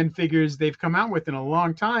Iron Man figures they've come out with in a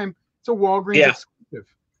long time. It's a Walgreens exclusive.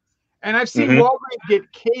 And I've seen Walgreens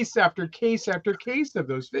get case after case after case of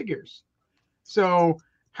those figures. So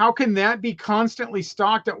how can that be constantly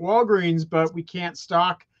stocked at Walgreens, but we can't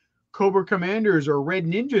stock Cobra Commanders or Red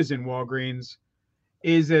Ninjas in Walgreens?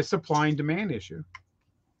 Is a supply and demand issue.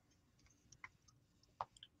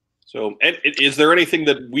 So, and is there anything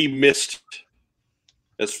that we missed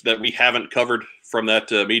that we haven't covered from that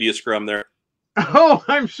media scrum there? Oh,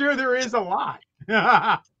 I'm sure there is a lot.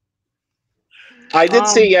 I did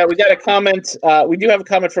see. We got a comment. We do have a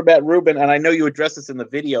comment from Matt Rubin, and I know you addressed this in the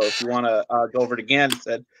video. If you want to go over it again, it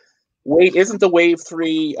said, "Wait, isn't the Wave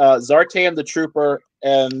 3 Zartan, the Trooper,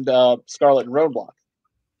 and Scarlet and Roadblock?"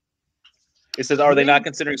 It says, "Are they not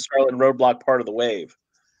considering Scarlet and Roadblock part of the Wave?"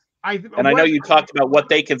 I know you talked about what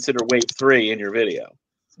they consider Wave 3 in your video.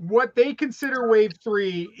 What they consider Wave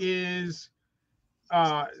 3 is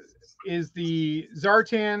the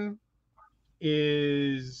Zartan,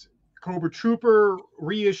 is Cobra Trooper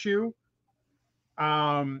reissue,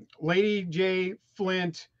 Lady J,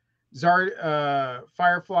 Flint,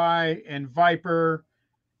 Firefly, and Viper,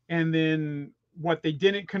 and then what they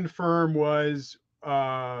didn't confirm was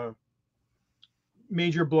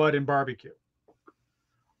Major Blood and Barbecue.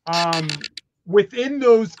 Within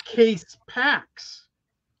those case packs,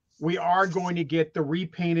 we are going to get the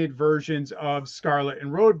repainted versions of Scarlet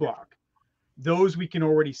and Roadblock. Those we can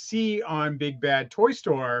already see on Big Bad Toy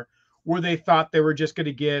Store, where they thought they were just going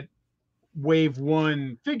to get Wave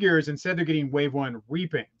 1 figures. Instead, they're getting Wave 1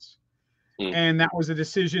 repaints. And that was a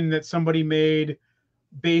decision that somebody made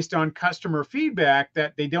based on customer feedback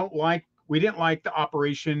that they don't like. We didn't like the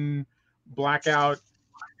Operation Blackout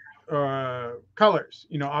colors.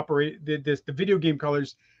 You know, the video game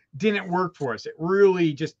colors didn't work for us. It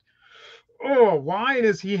really just, why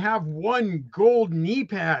does he have one gold knee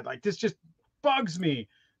pad? Like, this just bugs me.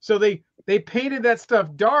 So they painted that stuff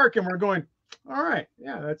dark, and we're going, all right,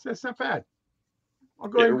 yeah, that's not bad. I'll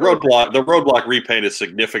go ahead and the Roadblock repaint is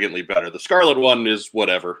significantly better. The Scarlet one is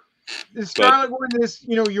whatever. The Scarlet one is,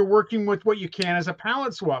 you know, you're working with what you can as a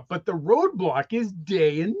palette swap, but the Roadblock is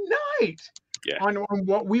day and night on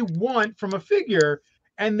what we want from a figure,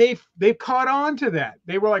 and they've caught on to that.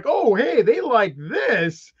 They were like, oh, hey, they like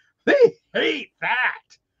this, they hate that,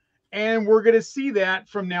 and we're going to see that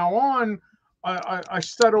from now on, a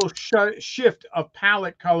subtle shift of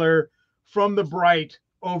palette color from the bright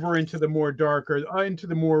over into the more darker, into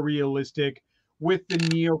the more realistic, with the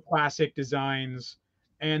neoclassic designs.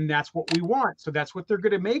 And that's what we want. So that's what they're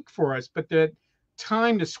going to make for us. But the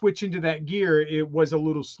time to switch into that gear, it was a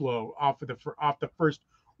little slow off the first.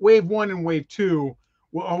 Wave 1 and Wave 2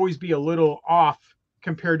 will always be a little off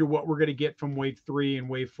compared to what we're going to get from Wave 3 and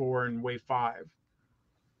Wave 4 and Wave 5.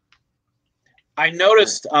 I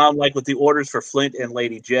noticed, like with the orders for Flint and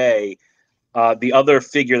Lady J, the other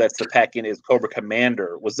figure that's the pack-in is Cobra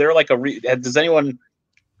Commander. Was there like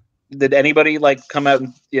did anybody like come out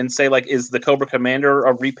and say, like, is the Cobra Commander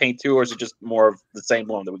a repaint too, or is it just more of the same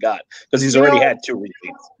one that we got? Because he's already had 2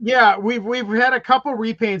 repaints. Yeah, we've had a couple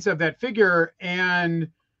repaints of that figure, and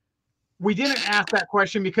we didn't ask that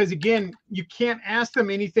question because, again, you can't ask them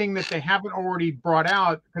anything that they haven't already brought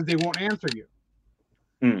out because they won't answer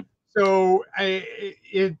you. So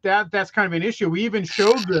that's kind of an issue. We even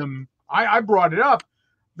showed them. I brought it up.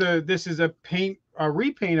 This is a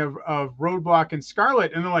repaint of Roadblock and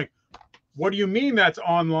Scarlet, and they're like, "What do you mean that's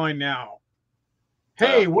online now?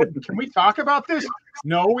 Hey, what can we talk about this?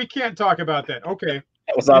 No, we can't talk about that. Okay,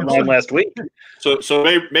 that was online last week. So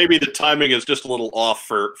maybe the timing is just a little off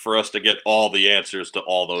for us to get all the answers to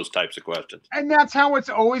all those types of questions. And that's how it's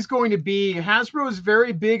always going to be. Hasbro is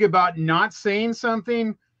very big about not saying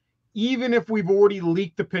something, even if we've already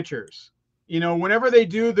leaked the pictures. You know, whenever they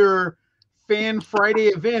do their Fan Friday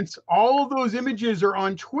events, all of those images are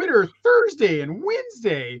on Twitter Thursday and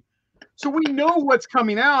Wednesday. So we know what's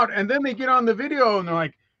coming out, and then they get on the video and they're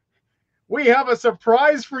like, we have a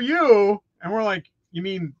surprise for you. And we're like, you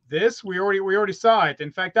mean this? We already saw it.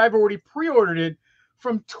 In fact, I've already pre-ordered it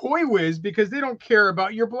from Toy Wiz because they don't care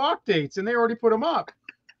about your block dates, and they already put them up.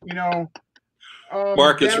 You know,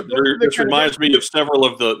 Marcus, this reminds me of several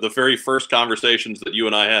of the very first conversations that you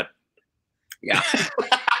and I had. Yeah.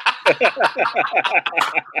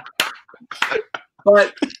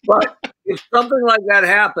 But if something like that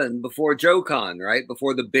happened before JoeCon, right,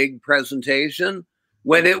 before the big presentation,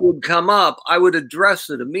 when it would come up, I would address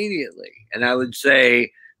it immediately. And I would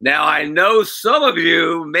say, now I know some of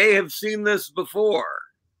you may have seen this before.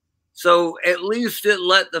 So at least it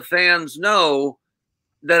let the fans know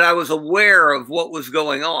that I was aware of what was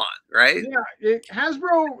going on, right? Yeah,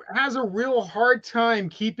 Hasbro has a real hard time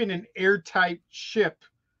keeping an airtight ship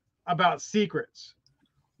about secrets.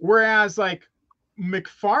 Whereas like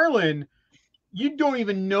McFarlane, you don't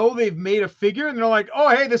even know they've made a figure, and they're like, oh,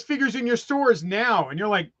 hey, this figure's in your stores now. And you're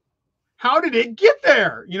like, how did it get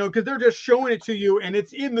there? You know, because they're just showing it to you and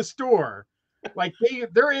it's in the store. Like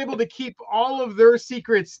they're able to keep all of their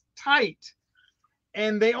secrets tight.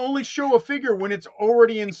 and they only show a figure when it's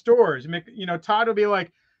already in stores. You know, Todd will be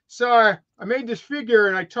like, "So I made this figure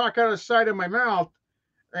and I talk out of the side of my mouth,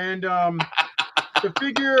 and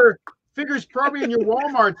the figure's probably in your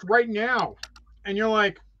Walmarts right now," and you're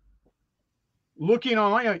like, looking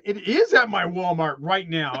online, like, it is at my Walmart right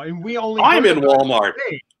now, and we only. I'm in Walmart.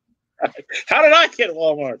 How did I get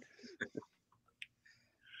Walmart?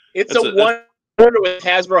 It's a wonder with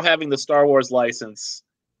Hasbro having the Star Wars license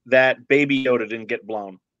that Baby Yoda didn't get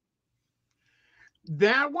blown.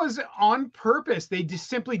 That was on purpose. They just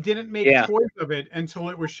simply didn't make toys of it until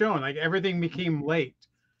it was shown. Like, everything became late.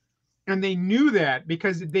 And they knew that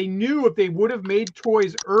because they knew if they would have made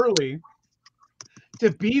toys early to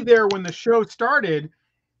be there when the show started,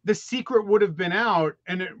 the secret would have been out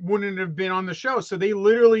and it wouldn't have been on the show. So they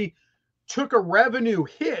literally took a revenue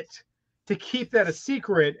hit to keep that a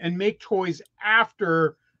secret and make toys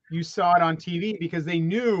after you saw it on TV because they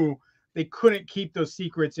knew they couldn't keep those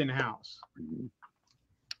secrets in-house.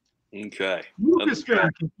 Okay. Lucasfilm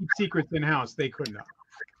can keep secrets in-house. They could not.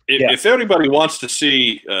 If anybody wants to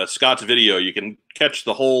see Scott's video, you can catch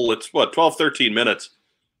the whole, it's 12, 13 minutes,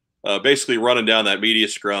 basically running down that media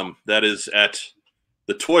scrum. That is at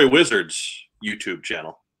the Toy Wizards YouTube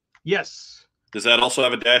channel. Yes. Does that also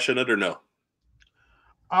have a dash in it or no?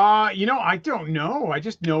 You know, I don't know. I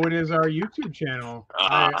just know it is our YouTube channel.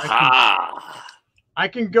 I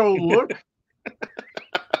can go look.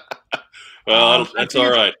 Well, that's all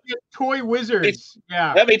right. Toy Wizards.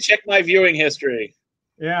 Yeah. Let me check my viewing history.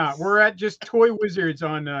 Yeah, we're at just Toy Wizards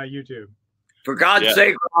on YouTube. For God's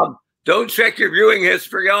sake, Rob, don't check your viewing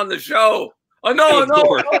history on the show. Oh no, no.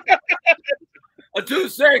 A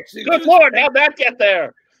 2.6. Good Lord, how'd that get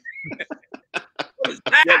there?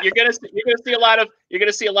 You're gonna see a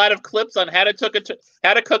lot of clips on how to cook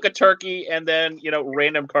a turkey and then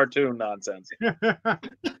random cartoon nonsense.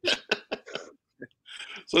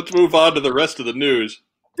 So let's move on to the rest of the news.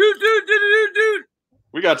 Dude.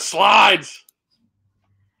 We got slides.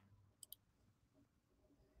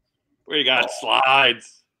 We got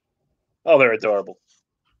slides. Oh, they're adorable.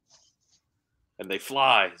 And they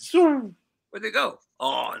fly. Where'd they go?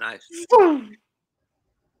 Oh, nice.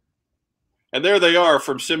 And there they are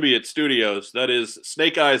from Symbiote Studios. That is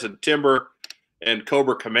Snake Eyes and Timber and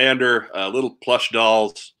Cobra Commander, little plush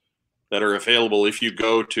dolls that are available if you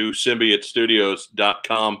go to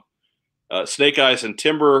symbiotestudios.com. Snake Eyes and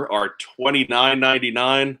Timber are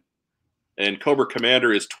 $29.99, and Cobra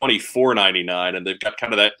Commander is $24.99, and they've got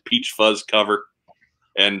kind of that peach fuzz cover,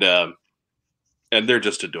 and they're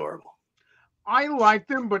just adorable. I like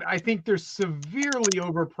them, but I think they're severely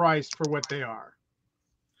overpriced for what they are.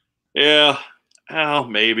 Yeah,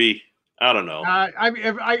 maybe. I don't know.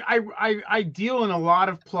 I deal in a lot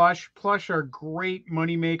of plush. Plush are great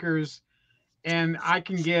money makers, and I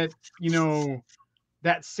can get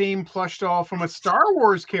that same plush doll from a Star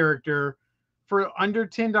Wars character for under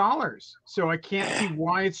 $10. So I can't see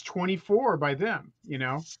why it's $24 by them.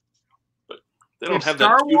 But they don't if have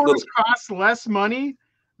Star that cute Wars little... costs less money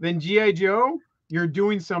than G.I. Joe, you're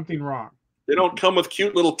doing something wrong. They don't come with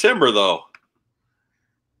cute little Timber though.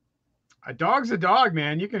 A dog's a dog,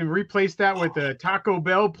 man. You can replace that with a Taco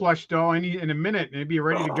Bell plush doll in a minute, and it'd be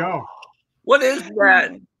ready to go. What is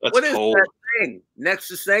that? What is cold. that thing next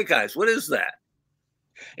to Snake Eyes? What is that?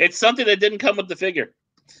 It's something that didn't come with the figure.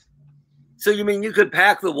 So you mean you could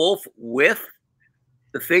pack the wolf with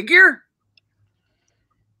the figure?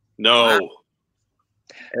 No. Wow.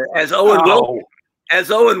 As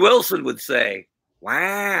Owen Wilson would say,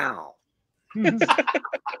 wow.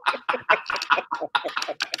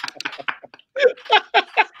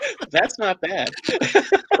 That's not bad. I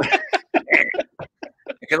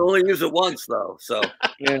can only use it once, though. So,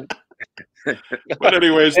 yeah. But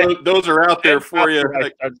anyways, those are out there for you.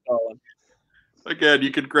 Again,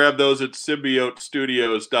 you can grab those at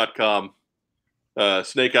symbiotestudios.com.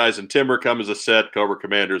 Snake Eyes and Timber come as a set. Cobra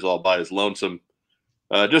Commander's all by his lonesome.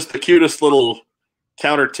 Just the cutest little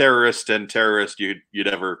counter-terrorist and terrorist you'd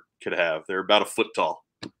ever could have. They're about a foot tall.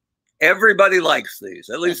 Everybody likes these,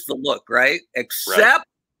 at least the look, right? Except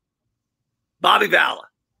Bobby Valla.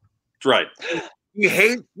 That's right. He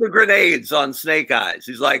hates the grenades on Snake Eyes.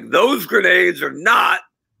 He's like, those grenades are not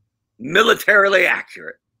militarily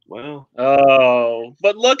accurate. Well. Oh,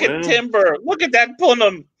 but look at Timber. Look at that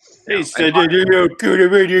punum. He said that you're no good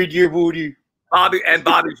about your booty. Bobby's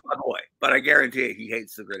my boy, but I guarantee you he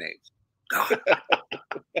hates the grenades. God.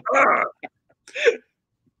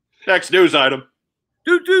 Next news item.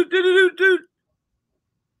 Dude.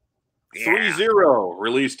 3-0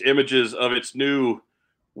 released images of its new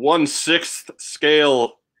 1/6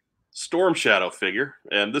 scale Storm Shadow figure,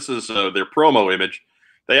 and this is their promo image.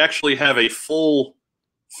 They actually have a full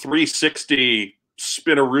 360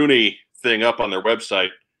 Spinaroonie thing up on their website.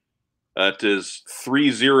 It is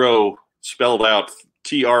 30 spelled out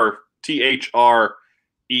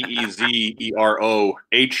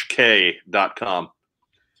TREEZEROHK.com.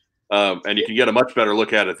 And you can get a much better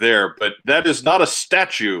look at it there. But that is not a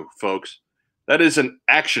statue, folks. That is an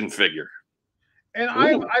action figure. And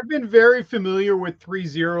I've been very familiar with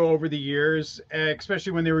 3.0 over the years,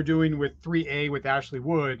 especially when they were doing with 3A with Ashley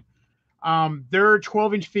Wood. Their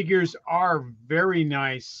 12-inch figures are very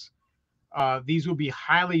nice. These will be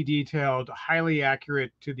highly detailed, highly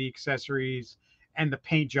accurate to the accessories, and the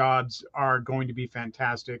paint jobs are going to be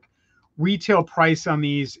fantastic. Retail price on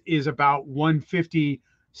these is about $150.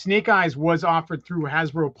 Snake Eyes was offered through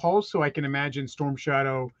Hasbro Pulse, so I can imagine Storm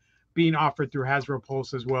Shadow being offered through Hasbro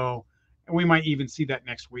Pulse as well. And we might even see that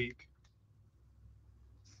next week.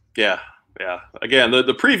 Yeah. Again,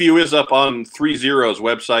 the preview is up on 3.0's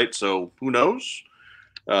website, so who knows?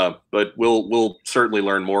 But we'll certainly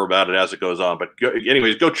learn more about it as it goes on. But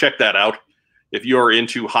anyways, go check that out if you're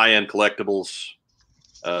into high-end collectibles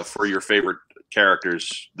for your favorite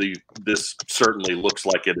characters. This certainly looks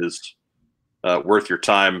like it is worth your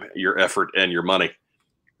time, your effort, and your money.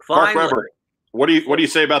 Finally. Mark Weber, what do you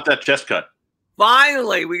say about that chest cut?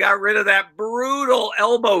 Finally, we got rid of that brutal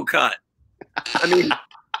elbow cut. I mean,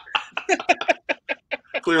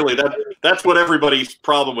 clearly that's what everybody's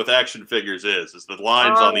problem with action figures is the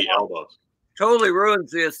lines on the elbows. Totally ruins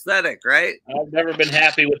the aesthetic, right? I've never been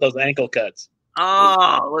happy with those ankle cuts.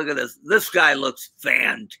 Oh, look at this. This guy looks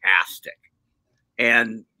fantastic.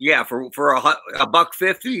 And yeah, for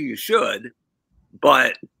 $150, you should.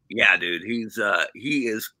 But yeah, dude, he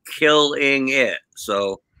is killing it.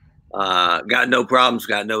 So got no problems,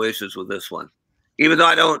 got no issues with this one. Even though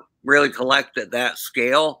I don't really collect at that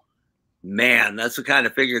scale, man, that's the kind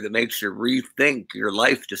of figure that makes you rethink your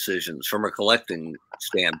life decisions from a collecting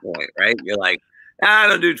standpoint, right? You're like, I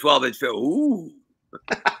don't do 12-inch. Ooh.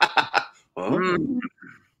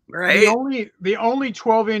 Right. The only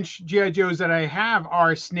 12-inch G.I. Joes that I have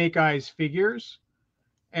are Snake Eyes figures,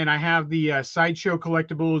 and I have the Sideshow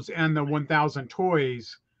collectibles and the 1000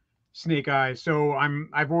 Toys Snake Eyes. So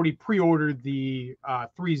I've already pre-ordered the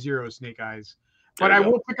 3.0 Snake Eyes, but I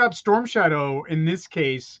will pick up Storm Shadow in this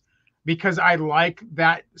case because I like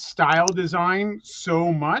that style design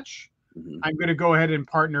so much. I'm going to go ahead and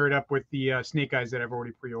partner it up with the Snake Eyes that I've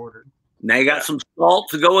already pre-ordered. Now you got some salt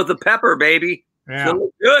to go with the pepper, baby. Yeah.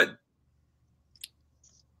 So good.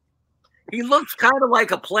 He looks kind of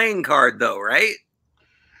like a playing card, though, right?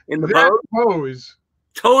 In the pose.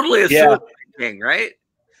 Totally a suicide thing, right?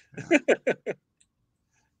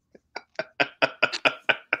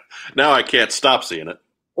 Now I can't stop seeing it.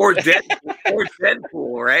 Or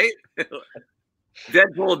Deadpool, right?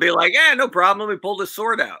 Deadpool would be like, no problem. Let me pull this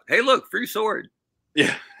sword out. Hey, look, free sword.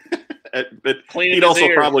 Yeah. But he'd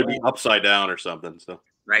also probably be upside down or something. So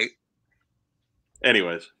right.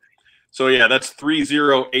 Anyways. So yeah, that's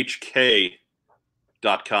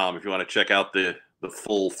 30hk.com if you want to check out the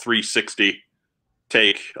full 360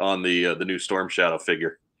 take on the new Storm Shadow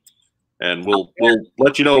figure. And we'll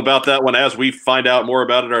let you know about that one as we find out more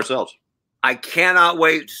about it ourselves. I cannot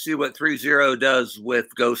wait to see what 3.0 does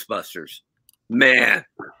with Ghostbusters. Man,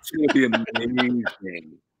 it's going to be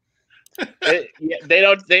amazing. They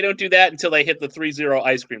don't do that until they hit the 3.0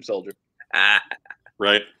 Ice Cream Soldier.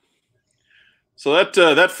 Right. So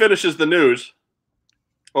that finishes the news.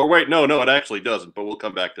 Or wait, no, it actually doesn't. But we'll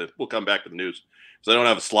come back to the news because I don't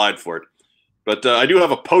have a slide for it. But I do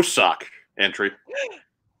have a post sock entry.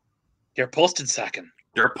 You're posting socking.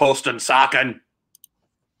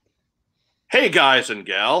 Hey, guys and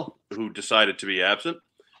gal who decided to be absent.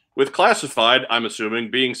 With Classified, I'm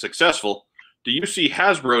assuming, being successful, do you see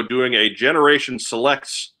Hasbro doing a Generation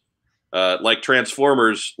Selects like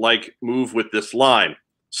Transformers like move with this line?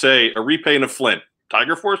 Say, a repaint of Flint,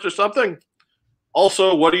 Tiger Force or something?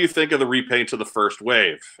 Also, what do you think of the repaints of the first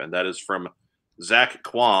wave? And that is from Zach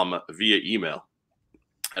Quam via email.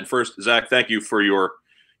 And first, Zach, thank you for your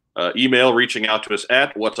email reaching out to us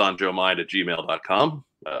at whatsonjoemind@gmail.com.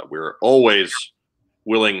 We're always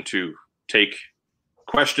willing to take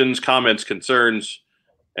questions, comments, concerns,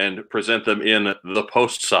 and present them in the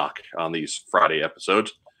post sock on these Friday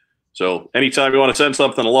episodes. So anytime you want to send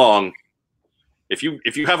something along, if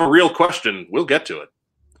you have a real question, we'll get to it.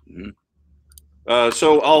 Mm-hmm.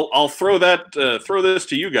 So I'll throw this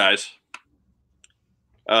to you guys.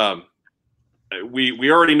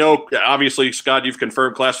 We already know, obviously, Scott, you've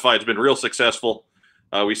confirmed Classified has been real successful.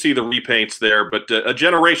 We see the repaints there, but a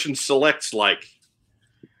Generation Selects like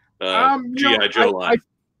G.I. Joe line.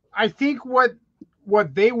 I think what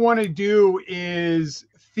they want to do is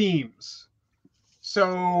themes.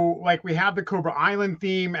 So like we have the Cobra Island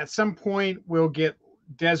theme. At some point we'll get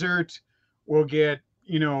desert, we'll get,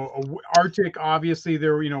 Arctic. Obviously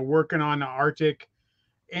they're, working on the Arctic.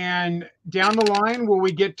 And down the line, will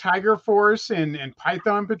we get Tiger Force and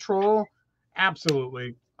Python Patrol?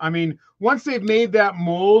 Absolutely. I mean, once they've made that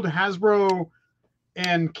mold, Hasbro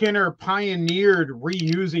and Kenner pioneered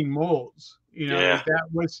reusing molds. That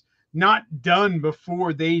was not done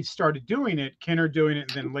before they started doing it. Kenner doing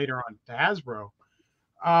it, and then later on to Hasbro.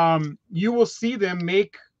 You will see them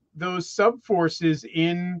make those sub-forces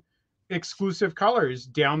in exclusive colors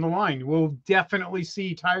down the line. We'll definitely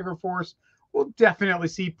see Tiger Force. We'll definitely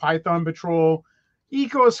see Python Patrol,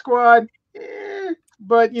 Eco Squad,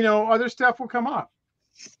 but other stuff will come up.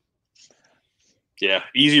 Yeah,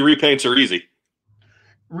 easy repaints are easy.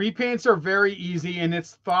 Repaints are very easy, and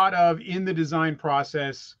it's thought of in the design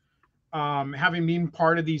process. Having been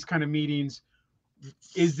part of these kind of meetings,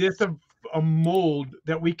 is this a mold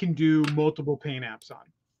that we can do multiple paint apps on?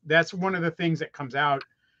 That's one of the things that comes out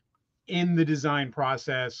in the design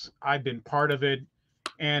process. I've been part of it.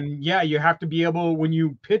 And yeah, you have to be able, when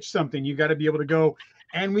you pitch something, you got to be able to go,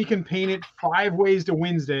 and we can paint it 5 ways to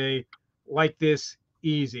Wednesday like this,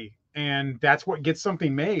 easy. And that's what gets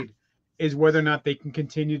something made, is whether or not they can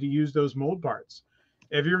continue to use those mold parts.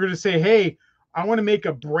 If you're going to say, hey, I want to make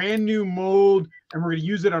a brand new mold and we're going to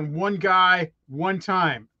use it on one guy one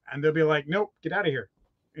time, and they'll be like, nope, get out of here.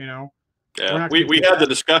 Yeah, we had the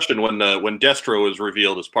discussion when Destro was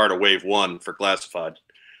revealed as part of Wave 1 for Classified.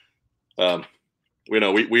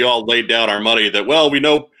 We all laid down our money that, well, we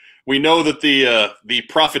know that the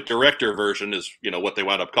Prophet Director version is what they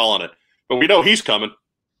wound up calling it, but we know he's coming,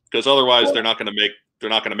 because otherwise they're not going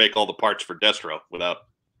to make all the parts for Destro without.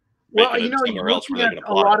 Well, somewhere else where they can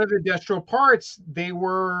apply a lot of the Destro parts,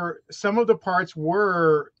 some of the parts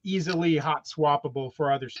were easily hot swappable for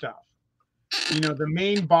other stuff. The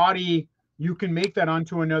main body, you can make that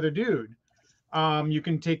onto another dude. You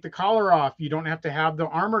can take the collar off. You don't have to have the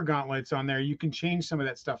armor gauntlets on there. You can change some of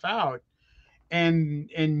that stuff out and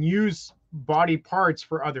use body parts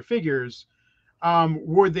for other figures.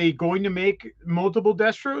 Were they going to make multiple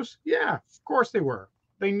Destros? Yeah, of course they were.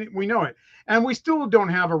 We know it. And we still don't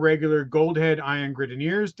have a regular Goldhead Iron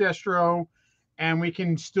Grenadiers Destro, and we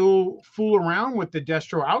can still fool around with the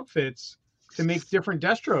Destro outfits to make different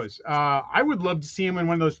Destros. I would love to see him in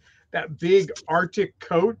one of that big Arctic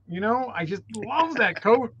coat. I just love that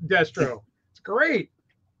coat, Destro. It's great.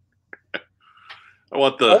 I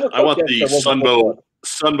want the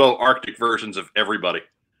Sunbow Arctic versions of everybody.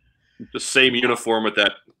 The same uniform with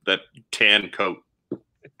that tan coat.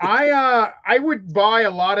 I would buy a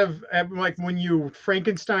lot of, like when you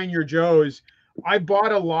Frankenstein your Joes, I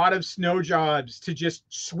bought a lot of snow jobs to just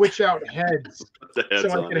switch out heads so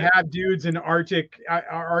I could have dudes in Arctic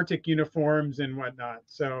uniforms and whatnot.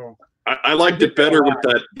 So I liked it better with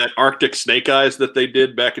that Arctic Snake Eyes that they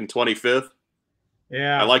did back in 25th.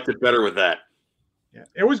 Yeah, I liked it better with that. Yeah,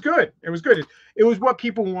 it was good. It was good. It was what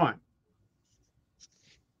people want.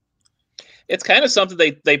 It's kind of something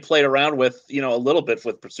they played around with, a little bit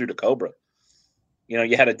with Pursuit of Cobra.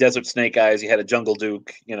 You had a Desert Snake Eyes, you had a Jungle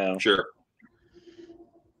Duke, Sure.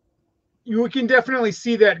 You can definitely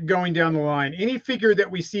see that going down the line. Any figure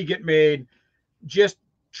that we see get made, just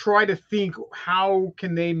try to think, how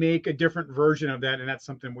can they make a different version of that? And that's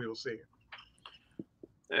something we will see.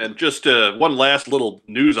 And just one last little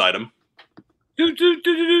news item.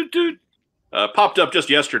 Popped up just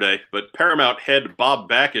yesterday, but Paramount head Bob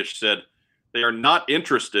Bakish said they are not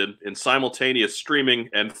interested in simultaneous streaming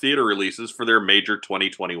and theater releases for their major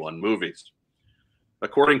 2021 movies.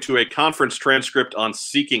 According to a conference transcript on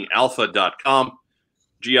seekingalpha.com,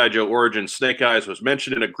 G.I. Joe Origin Snake Eyes was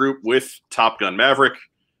mentioned in a group with Top Gun Maverick,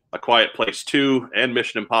 A Quiet Place 2, and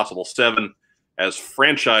Mission Impossible 7 as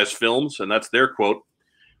franchise films, and that's their quote.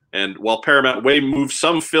 And while Paramount may move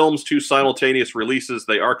some films to simultaneous releases,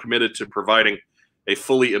 they are committed to providing a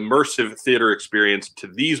fully immersive theater experience to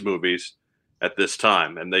these movies at this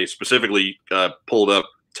time. And they specifically pulled up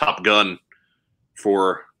Top Gun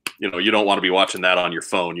for, you don't want to be watching that on your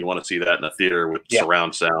phone. You want to see that in a theater with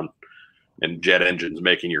surround sound and jet engines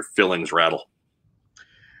making your fillings rattle.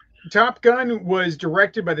 Top Gun was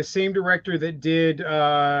directed by the same director that did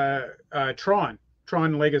Tron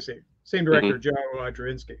Legacy. Same director, Joe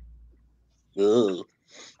Dravinsky.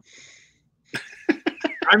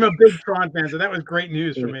 I'm a big Tron fan, so that was great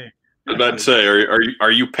news for me. I was about to say,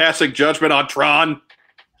 are you passing judgment on Tron?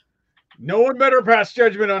 No one better pass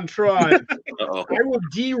judgment on Tron. I will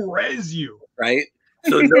de-res you. Right?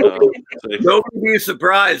 So nobody be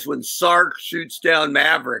surprised when Sark shoots down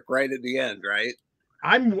Maverick right at the end, right?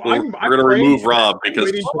 We're going to remove Rob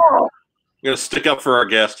because gonna stick up for our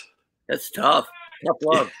guest. That's tough. Tough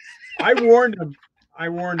love. I warned him. I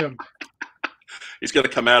warned him. He's gonna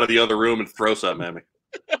come out of the other room and throw something at me.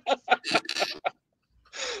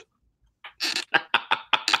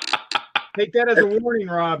 Take that as a warning,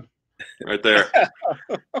 Rob. Right there.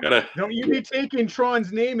 Don't you be taking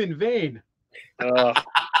Tron's name in vain. I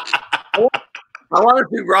want to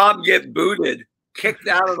see Rob get booted, kicked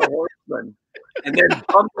out of the Horseman, and then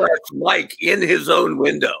bumper Mike in his own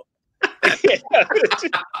window. I have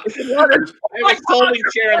a folding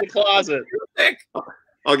chair in the closet.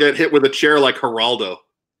 I'll get hit with a chair like Geraldo.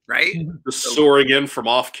 Right? Just soaring in from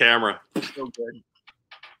off camera. So good.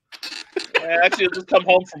 Actually, he'll just come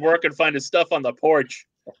home from work and find his stuff on the porch.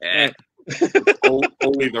 Only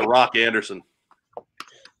the Rock Anderson.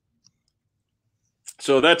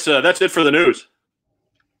 So that's it for the news.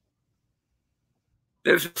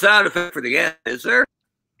 There's a sound effect for the end, is there?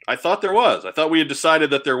 I thought there was. I thought we had decided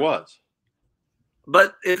that there was.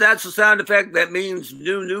 But if that's a sound effect, that means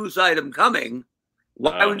new news item coming.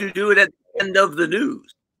 Why would you do it at the end of the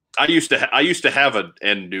news? I used to have an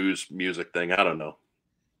end news music thing. I don't know.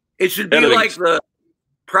 It should be like the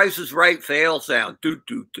Price is Right fail sound. Do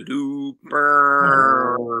do do do.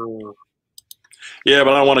 Brr. Yeah,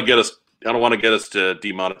 but I don't want to get us to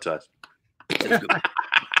demonetize.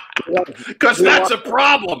 Because that's a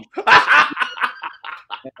problem.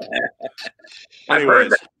 I've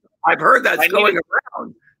heard that's going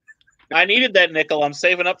around. I needed that nickel. I'm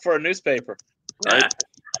saving up for a newspaper. Right.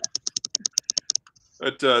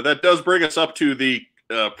 But that does bring us up to the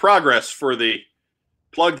progress for the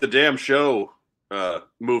Plug the Damn Show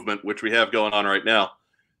movement, which we have going on right now.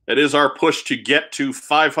 It is our push to get to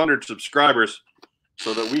 500 subscribers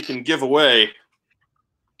so that we can give away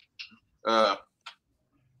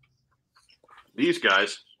these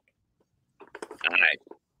guys. All right.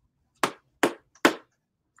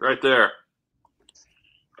 Right there.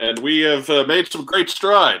 And we have made some great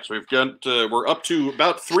strides. We're up to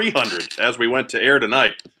about 300 as we went to air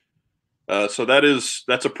tonight. So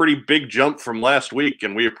that's a pretty big jump from last week,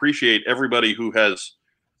 and we appreciate everybody who has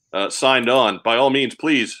signed on. By all means,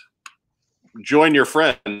 please join your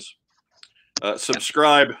friends,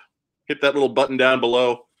 subscribe, hit that little button down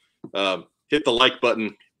below, hit the like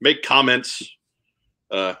button, make comments,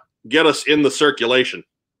 get us in the circulation.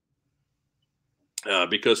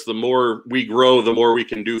 Because the more we grow, the more we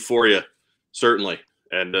can do for you, certainly.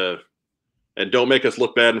 And don't make us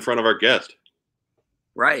look bad in front of our guest.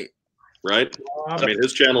 Right. Right? I mean,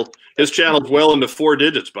 his channel's well into 4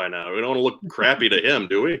 digits by now. We don't want to look crappy to him,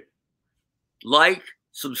 do we? Like,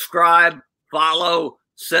 subscribe, follow,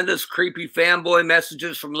 send us creepy fanboy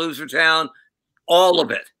messages from Losertown, all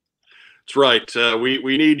of it. That's right.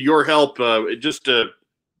 We need your help. Just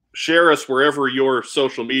share us wherever your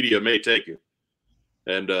social media may take you.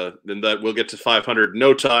 And then that we'll get to 500 in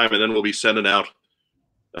no time, and then we'll be sending out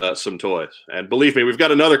some toys. And believe me, we've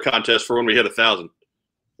got another contest for when we hit 1,000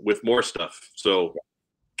 with more stuff. So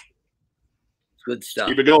good stuff.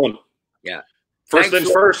 Keep it going. Yeah. First things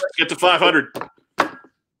first, get to 500.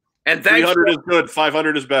 And 300 is good.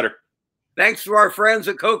 500 is better. Thanks to our friends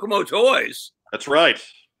at Kokomo Toys. That's right.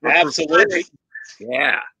 Absolutely.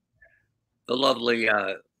 Yeah. The lovely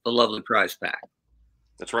prize pack.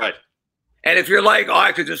 That's right. And if you're like, oh,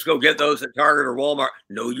 I could just go get those at Target or Walmart.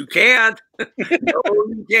 No, you can't. No,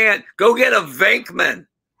 you can't. Go get a Venkman.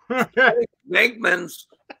 Venkmans.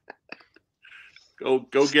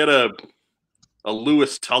 Go get a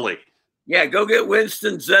Lewis Tully. Yeah, go get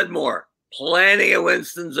Winston Zedmore. Plenty of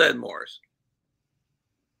Winston Zedmores.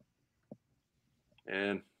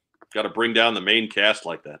 And got to bring down the main cast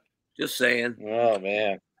like that. Just saying. Oh,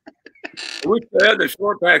 man. I wish they had the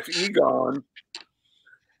short packs Egon.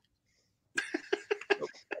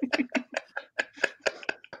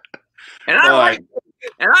 And I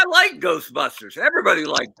like Ghostbusters. Everybody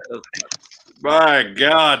liked Ghostbusters. My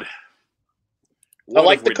God. I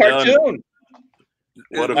like the cartoon.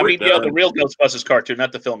 The real Ghostbusters cartoon,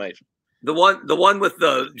 not the Filmation. The one with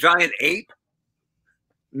the giant ape?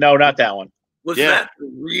 No, not that one. Was that the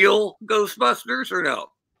real Ghostbusters or no?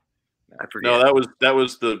 I forget. No, that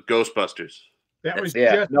was the Ghostbusters. That was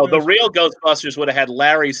no, the real Ghostbusters would have had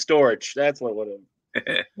Larry Storch. That's what would have.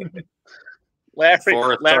 Larry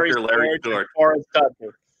Storch. Forrest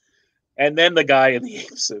Tucker. And then the guy in the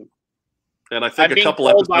ape suit. And I think a couple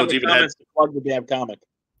episodes even had to plug the damn comic.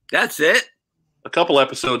 That's it. A couple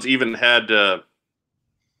episodes even had Ted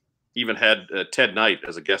Knight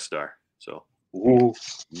as a guest star. So,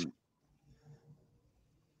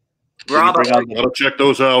 Rob, I'll check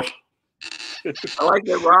those out. I like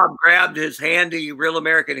that Rob grabbed his handy Real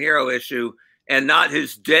American Hero issue and not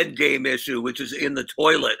his Dead Game issue, which is in the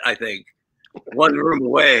toilet, I think. one room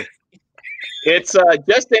away. It's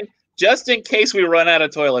just in case we run out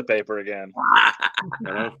of toilet paper again.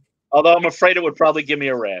 Although I'm afraid it would probably give me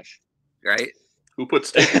a rash. Right? Who puts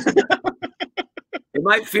staples? It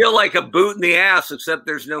might feel like a boot in the ass, except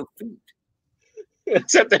there's no feet.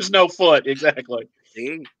 Except there's no foot. Exactly.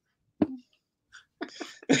 See?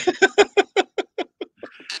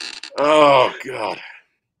 Oh, God.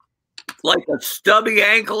 Like a stubby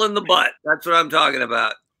ankle in the butt. That's what I'm talking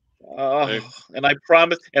about. And I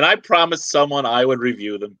promised someone I would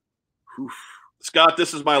review them. Oof. Scott,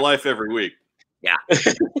 this is my life every week. Yeah.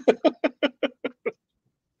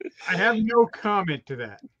 I have no comment to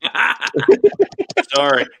that.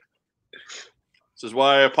 Sorry. This is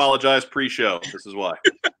why I apologize pre-show. This is why.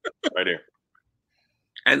 Right here.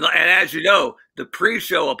 And as you know, the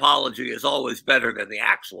pre-show apology is always better than the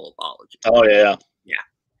actual apology. Oh, yeah. Yeah.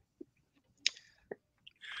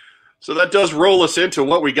 So that does roll us into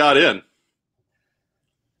what we got in.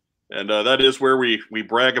 And that is where we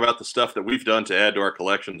brag about the stuff that we've done to add to our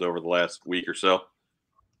collections over the last week or so.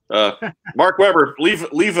 Mark Weber,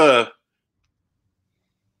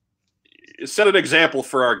 set an example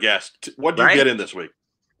for our guest. What do you get in this week?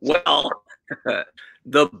 Well,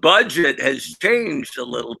 the budget has changed a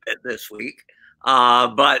little bit this week,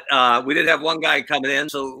 but we did have one guy coming in,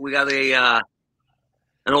 so we got an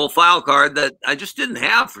old file card that I just didn't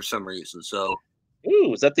have for some reason. So,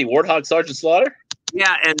 ooh, is that the Warthog Sergeant Slaughter?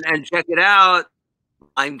 Yeah, and check it out.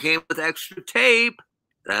 Mine came with extra tape.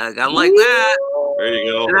 Got like that. There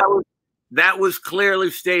you go. That was clearly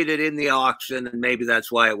stated in the auction, and maybe that's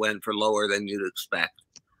why it went for lower than you'd expect.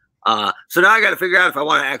 So now I got to figure out if I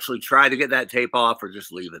want to actually try to get that tape off or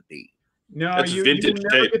just leave it be. No, That's you vintage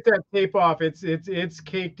never tape. get that tape off. It's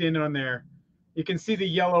caked in on there. You can see the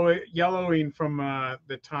yellowing from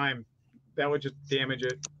the time. That would just damage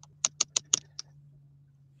it.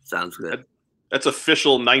 Sounds good. That's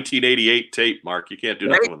official 1988 tape, Mark. You can't do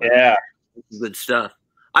nothing with it. Yeah. Good stuff.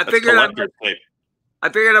 That's I figured tape.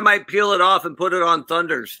 I might peel it off and put it on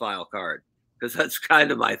Thunder's file card because that's kind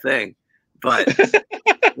of my thing. But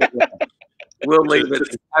we'll leave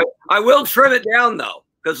it. I will trim it down though,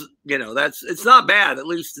 because it's not bad. At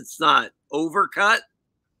least it's not overcut.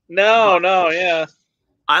 No, yeah.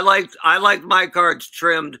 I liked my cards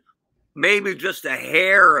trimmed, maybe just a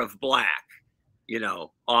hair of black,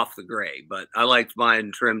 off the gray. But I liked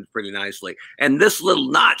mine trimmed pretty nicely. And this little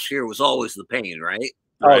notch here was always the pain, right?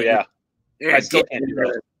 Oh yeah. I still can't do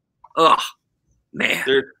it. Oh man.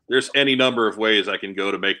 There's any number of ways I can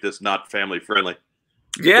go to make this not family friendly.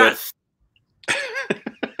 Yes.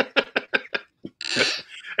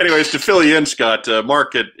 Anyways, to fill you in, Scott,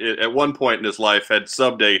 Mark at one point in his life had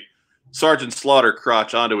subbed a Sergeant Slaughter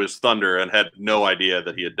crotch onto his Thunder and had no idea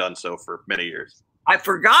that he had done so for many years. I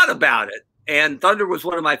forgot about it. And Thunder was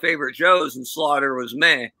one of my favorite Joes and Slaughter was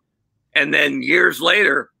meh. And then years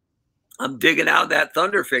later, I'm digging out that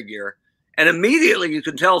Thunder figure. And immediately you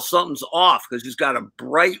can tell something's off because he's got a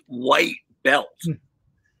bright white belt.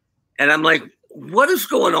 And I'm like, what is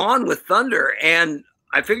going on with Thunder? And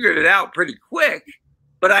I figured it out pretty quick,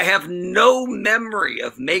 but I have no memory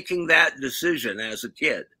of making that decision as a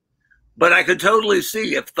kid. But I could totally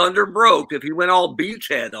see if Thunder broke, if he went all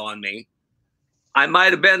beachhead on me, I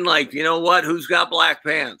might have been like, you know what? Who's got black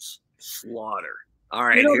pants? Slaughter. All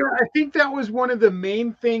right. I think that was one of the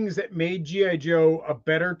main things that made G.I. Joe a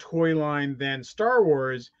better toy line than Star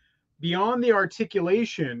Wars, beyond the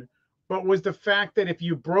articulation, but was the fact that if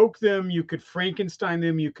you broke them, you could Frankenstein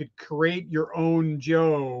them, you could create your own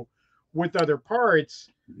Joe with other parts.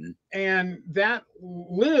 Mm-hmm. And that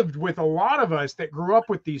lived with a lot of us that grew up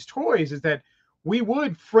with these toys, is that we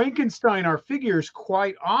would Frankenstein our figures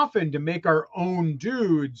quite often to make our own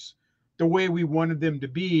dudes the way we wanted them to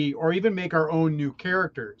be, or even make our own new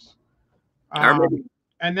characters.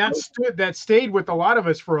 And that stayed with a lot of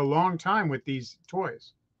us for a long time with these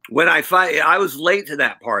toys. When I was late to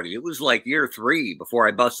that party. It was like year 3 before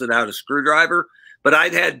I busted out a screwdriver, but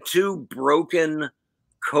I'd had 2 broken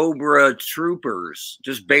Cobra troopers,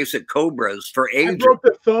 just basic Cobras for ages. I broke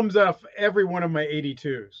the thumbs off every one of my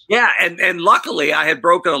 82s. Yeah, and luckily I had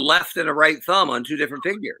broken a left and a right thumb on 2 different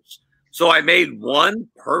figures. So I made one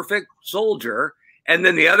perfect soldier, and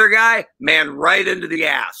then the other guy, man, right into the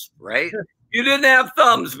ass, right? You didn't have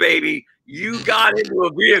thumbs, baby. You got into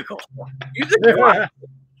a vehicle.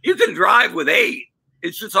 You can drive with 8.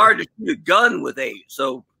 It's just hard to shoot a gun with 8.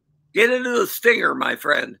 So get into the Stinger, my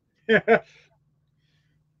friend. You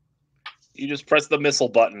just press the missile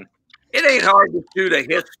button. It ain't hard to shoot a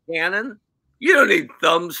Hiss cannon. You don't need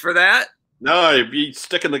thumbs for that. No, you'd be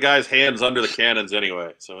sticking the guy's hands under the cannons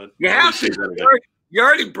anyway. So you have to. You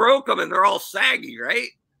already broke them, and they're all saggy, right?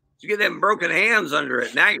 You get them broken hands under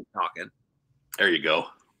it. Now you're talking. There you go.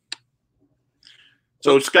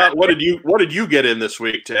 So Scott, what did you get in this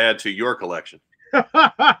week to add to your collection?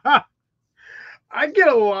 I get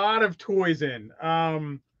a lot of toys in.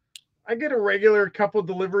 I get a regular couple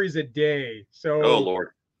deliveries a day. So oh Lord.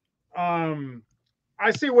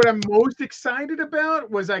 I say what I'm most excited about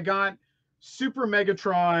was I got Super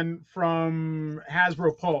Megatron from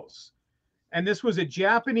Hasbro Pulse. And this was a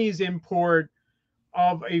Japanese import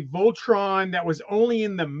of a Voltron that was only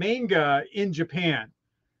in the manga in Japan.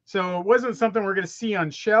 So it wasn't something we're going to see on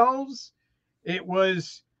shelves. It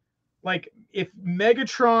was like if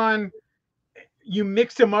Megatron, you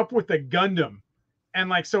mixed him up with a Gundam. And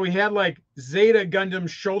like, so he had like Zeta Gundam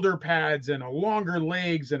shoulder pads and a longer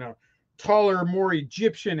legs and a taller, more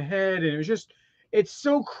Egyptian head. And it was just, it's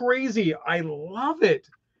so crazy. I love it.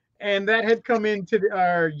 And that had come into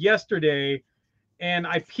yesterday, and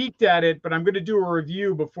I peeked at it, but I'm going to do a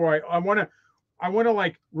review before I want to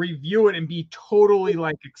like review it and be totally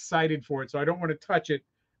like excited for it. So I don't want to touch it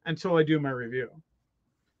until I do my review.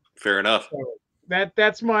 Fair enough. So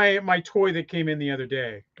that's my toy that came in the other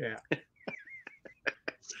day. Yeah.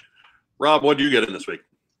 Rob, what did you get in this week?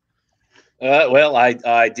 Well,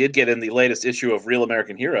 I did get in the latest issue of Real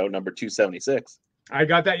American Hero, number 276. I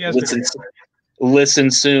got that yesterday. Listen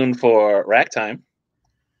soon for Rack Time.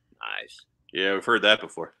 Nice. Yeah, we've heard that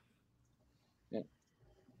before. Yeah.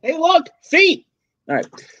 Hey, look, feet. All right.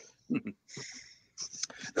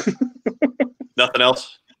 Nothing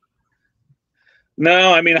else?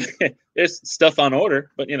 No, I mean, there's stuff on order,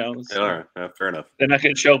 but, all right. Yeah, fair enough. They're not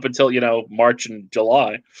going to show up until, March and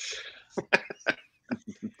July.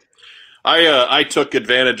 I took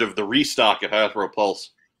advantage of the restock at Hasbro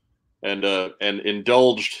Pulse and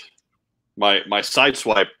indulged my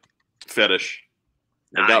sideswipe fetish.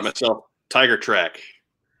 Nice. I got myself Tiger Track.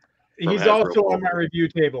 He's also on my review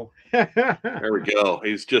table. There we go.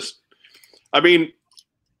 He's just, I mean,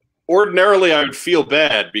 ordinarily I would feel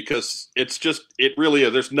bad because it really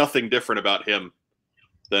is. There's nothing different about him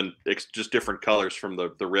than it's just different colors from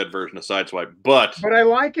the red version of Sideswipe. But I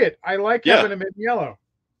like it. I like having him in yellow.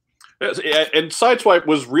 And Sideswipe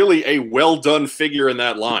was really a well done figure in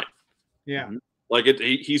that line. Yeah. Like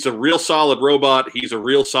he's a real solid robot. He's a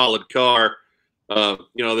real solid car.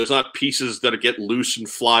 There's not pieces that get loose and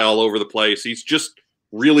fly all over the place. He's just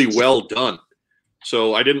really well done.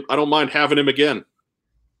 So I don't mind having him again.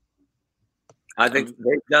 I think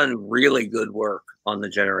they've done really good work on the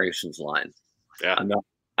Generations line. Yeah.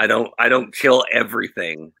 I don't kill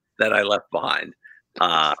everything that I left behind.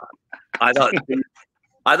 I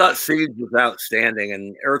thought Siege was outstanding,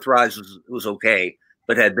 and Earthrise was okay,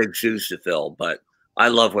 but had big shoes to fill. But I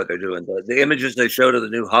love what they're doing. The images they showed of the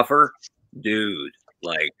new Huffer, dude,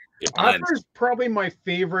 like Huffer's probably my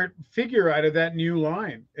favorite figure out of that new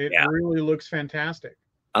line. It really looks fantastic.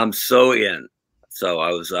 I'm so in. So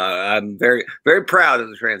I'm very, very proud of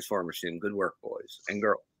the Transformers team. Good work, boys and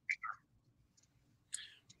girls.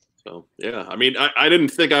 So, yeah, I mean, I didn't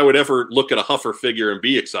think I would ever look at a Huffer figure and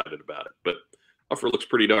be excited about it, but Huffer looks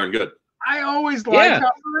pretty darn good. I always liked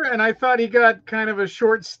Huffer, and I thought he got kind of a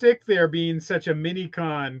short stick there being such a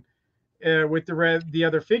mini-con with the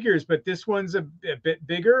other figures, but this one's a bit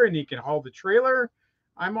bigger, and he can haul the trailer.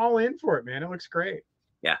 I'm all in for it, man. It looks great.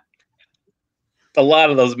 Yeah. A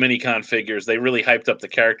lot of those mini-con figures, they really hyped up the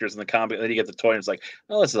characters in the comic. Then you get the toy, and it's like,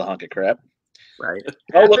 oh, this is a hunk of crap. Right.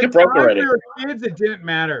 Oh, look, it broke already. We were kids, it didn't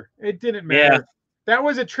matter. It didn't matter. Yeah. That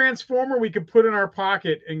was a Transformer we could put in our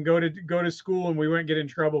pocket and go to school, and we wouldn't get in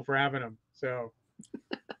trouble for having them. So.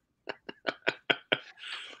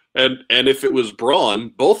 And if it was Brawn,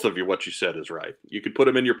 both of you, what you said is right. You could put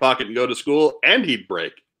him in your pocket and go to school, and he'd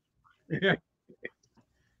break. Yeah.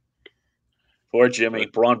 Poor Jimmy.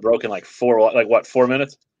 Braun broke in 4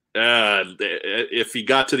 minutes? If he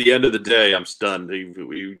got to the end of the day, I'm stunned.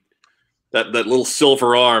 That little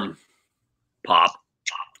silver arm, pop,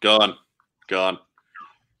 gone.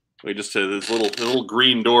 We just had this little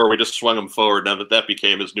green door. We just swung him forward. Now that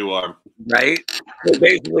became his new arm. Right. It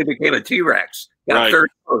basically became a T-Rex. Right.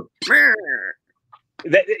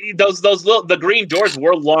 The green doors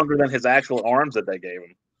were longer than his actual arms that they gave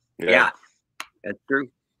him. Yeah. That's true.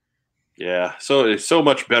 Yeah. So it's so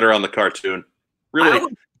much better on the cartoon.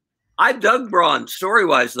 Really. I dug Braun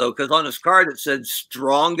story-wise, though, because on his card it said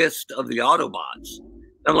strongest of the Autobots.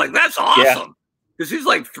 I'm like, that's awesome. Because he's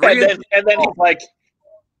like 3 and then he's like...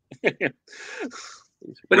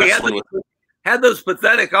 But he had those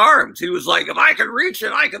pathetic arms. He was like, if I can reach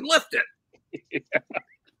it, I can lift it. He's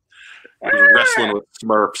wrestling with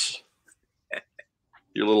Smurfs.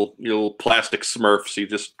 Your little plastic Smurfs. You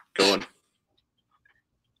just going.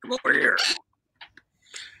 Come over here.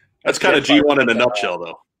 That's kind of G1 in a nutshell,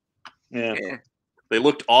 though. Yeah. They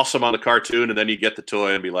looked awesome on the cartoon, and then you get the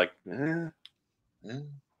toy and be like, yeah,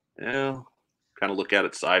 kind of look at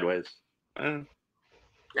it sideways. Yeah,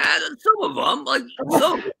 some of them, like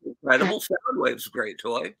some incredible. Soundwave's a great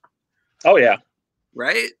toy. Oh yeah,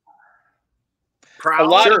 right. Prowl, a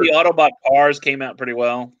lot of the Autobot cars came out pretty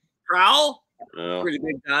well. Prowl, pretty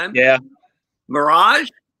big time. Yeah. Mirage.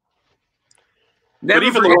 But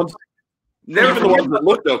even the ones that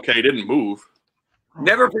looked okay didn't move.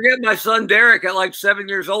 Never forget my son Derek at like 7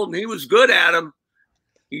 years old, and he was good at them.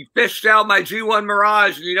 He fished out my G1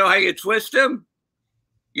 Mirage, and you know how you twist him?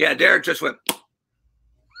 Yeah, Derek just went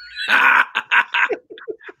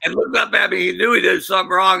and looked up at me. He knew he did something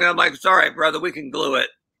wrong, and I'm like, "It's all right, brother. We can glue it."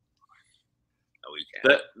 No, we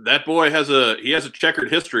can't. That boy has a checkered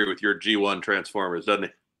history with your G1 Transformers, doesn't he?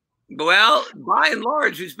 Well, by and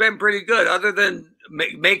large, he's been pretty good, other than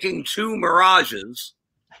making 2 Mirages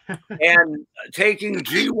and taking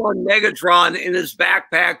G1 Megatron in his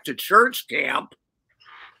backpack to church camp.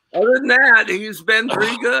 Other than that, he's been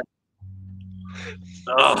pretty good.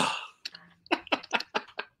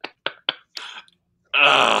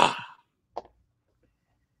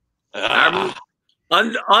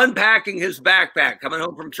 Unpacking his backpack, coming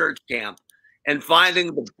home from church camp, and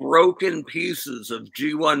finding the broken pieces of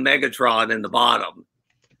G1 Megatron in the bottom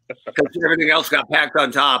because everything else got packed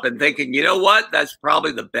on top, and thinking, you know what? That's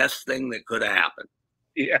probably the best thing that could have happened.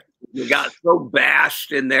 Yeah. He got so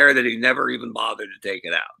bashed in there that he never even bothered to take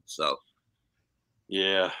it out. So,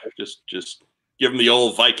 yeah, just give him the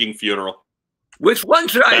old Viking funeral. Which one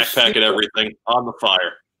should I steal? Backpack and everything on the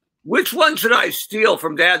fire. Which one should I steal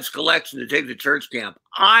from Dad's collection to take to church camp?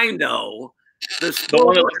 I know the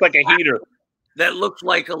one that looks like a heater. That looks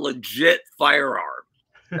like a legit firearm.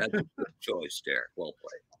 That's a good choice, Derek. Well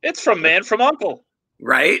played. It's from Man from U.N.C.L.E.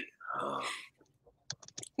 Right?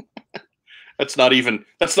 That's not even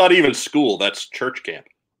school. That's church camp.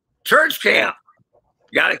 Church camp.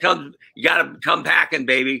 You gotta come packing,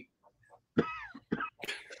 baby.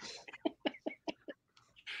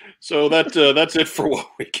 So that's it for what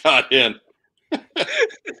we got in.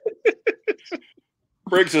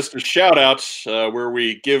 Brings us to shout outs, where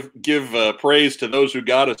we give praise to those who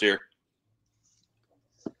got us here.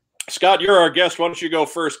 Scott, you're our guest. Why don't you go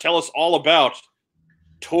first? Tell us all about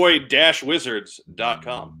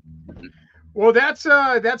toy-wizards.com. Well, that's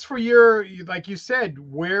for your, like you said,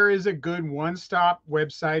 where is a good one-stop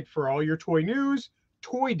website for all your toy news?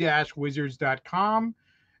 Toy-wizards.com.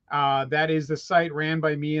 That is the site ran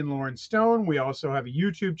by me and Lauren Stone. We also have a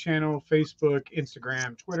YouTube channel, Facebook,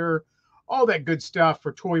 Instagram, Twitter, all that good stuff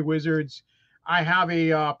for Toy Wizards. I have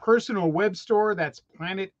a personal web store. That's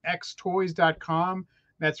planetxtoys.com.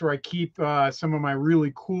 That's where I keep some of my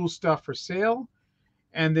really cool stuff for sale.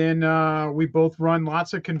 And then we both run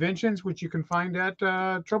lots of conventions, which you can find at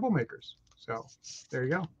Troublemakers. So there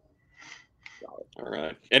you go. All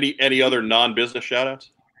right. Any other non-business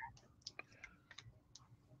shout-outs?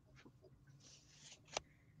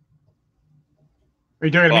 Are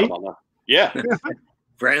you talking to me? Yeah.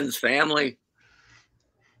 Friends, family,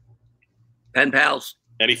 pen pals.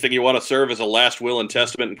 Anything you want to serve as a last will and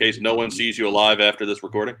testament in case no one sees you alive after this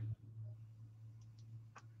recording?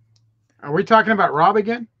 Are we talking about Rob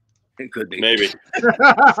again? It could be. Maybe.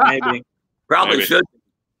 Maybe. Probably Maybe. should.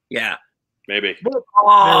 Yeah. Maybe.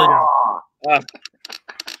 Oh. I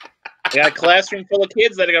got a classroom full of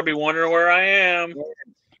kids that are going to be wondering where I am.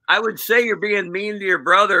 I would say you're being mean to your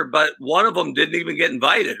brother, but one of them didn't even get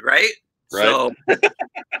invited, right? Right. So,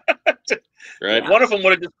 right. One of them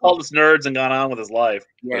would have just called us nerds and gone on with his life.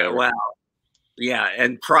 yeah, Whatever. wow. Yeah,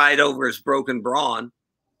 and cried over his broken brawn.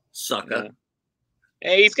 Sucker. Yeah.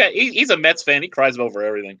 Hey, he's a Mets fan. He cries over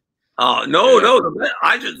everything. Oh, no.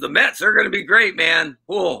 The Mets, they're going to be great, man.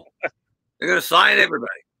 Whoa. They're going to sign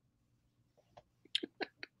everybody.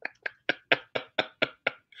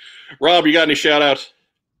 Rob, you got any shout outs?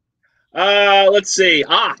 Let's see.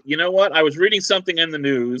 You know what? I was reading something in the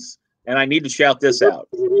news, and I need to shout this out.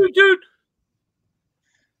 Dude.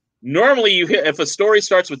 Normally, if a story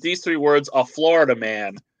starts with these 3 words, a Florida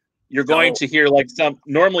man, you're going to hear like some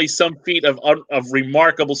feat of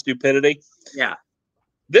remarkable stupidity. Yeah.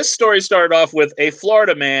 This story started off with a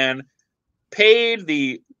Florida man paid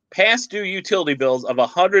the past due utility bills of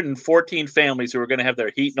 114 families who were going to have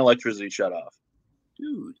their heat and electricity shut off.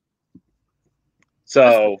 Dude.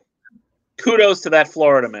 So, kudos to that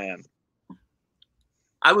Florida man.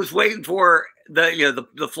 I was waiting for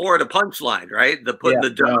the Florida punchline, right?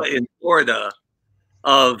 In Florida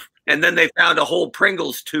and then they found a whole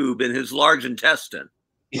Pringles tube in his large intestine.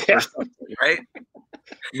 Yeah. Right?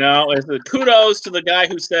 No, it's a kudos to the guy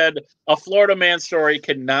who said a Florida man story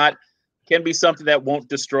can be something that won't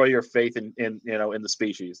destroy your faith in the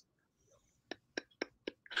species.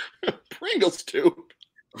 Pringles too.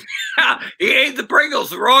 He ate the Pringles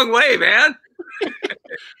the wrong way, man.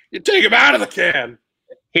 You take him out of the can.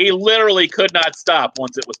 He literally could not stop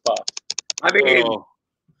once it was popped. I mean,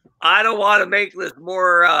 I don't want to make this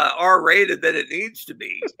more R-rated than it needs to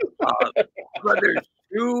be, but there's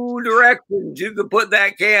 2 directions you can put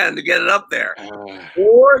that can to get it up there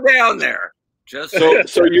or down there. Just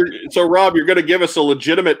so Rob, you're going to give us a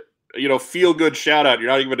legitimate, feel good shout out. You're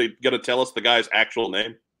not even going to tell us the guy's actual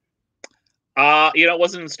name. It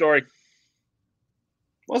wasn't in the story.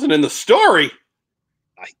 Wasn't in the story.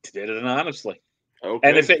 I did it honestly. Okay.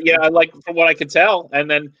 And if it, like from what I could tell, and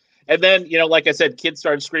then, like I said, kids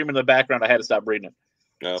started screaming in the background. I had to stop reading it.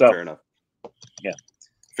 Oh, fair enough. Yeah.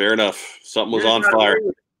 Fair enough. Something was on fire.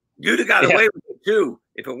 You'd have got away with it too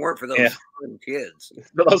if it weren't for those kids.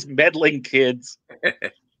 Those meddling kids.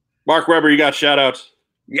 Mark Weber, you got shout outs?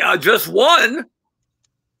 Yeah, just one.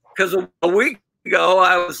 Because a week ago,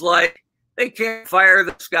 I was like, they can't fire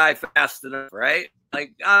this guy fast enough, right?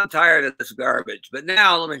 Like, I'm tired of this garbage. But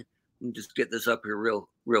now, let me just get this up here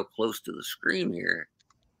real close to the screen here.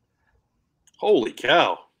 Holy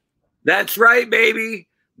cow. That's right, baby.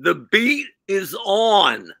 The beat is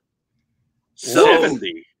on.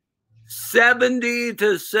 70.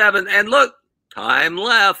 70-7. And look, time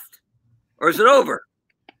left. Or is it over?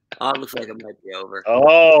 Oh, it looks like it might be over.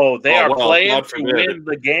 Oh, they are playing to win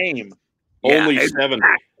the game. Only 70.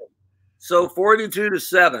 So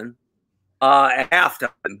 42-7 at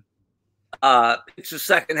halftime. It's a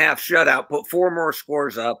second half shutout. Put 4 more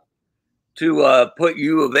scores up to put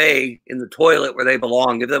U of A in the toilet where they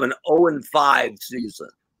belong. Give them an 0-5 season.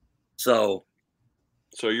 So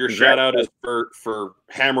your shout out is for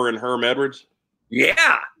Hammer and Herm Edwards?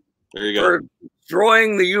 Yeah. There you go. For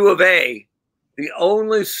destroying the U of A, the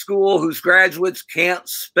only school whose graduates can't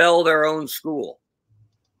spell their own school.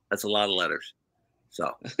 That's a lot of letters.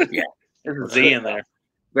 So, yeah. There's a Z in there.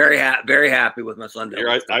 Very happy with my Sun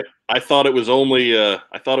Devils. I thought it was only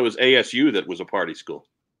ASU that was a party school.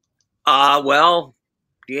 Well,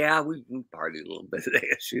 yeah, we partied a little bit at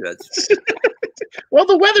ASU. That's well,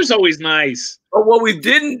 the weather's always nice. But what we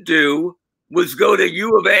didn't do was go to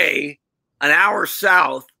U of A, an hour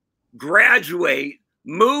south, graduate,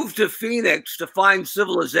 move to Phoenix to find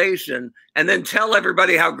civilization, and then tell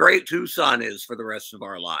everybody how great Tucson is for the rest of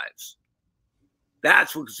our lives.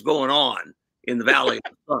 That's what's going on in the Valley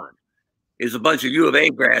of the Sun, is a bunch of U of A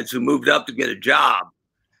grads who moved up to get a job,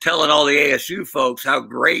 telling all the ASU folks how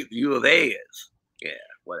great the U of A is. Yeah,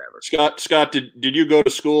 whatever. Scott, did you go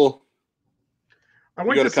to school? I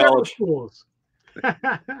went to several schools.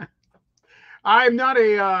 I'm not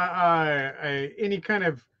any kind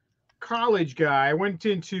of college guy. I went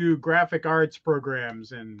into graphic arts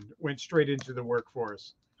programs and went straight into the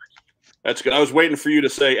workforce. That's good. I was waiting for you to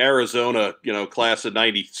say Arizona, class of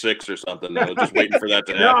 '96 or something. I was just waiting for that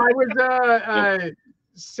to happen. No, I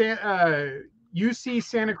was UC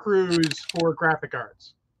Santa Cruz for graphic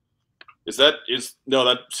arts. That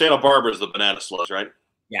Santa Barbara is the banana slugs, right?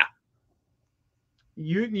 Yeah.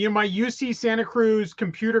 My UC Santa Cruz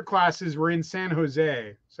computer classes were in San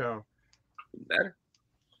Jose, so better.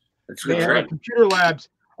 That's good. Right. Computer labs.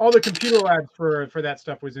 All the computer labs for that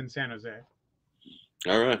stuff was in San Jose.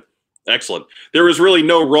 All right. Excellent. There was really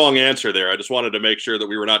no wrong answer there. I just wanted to make sure that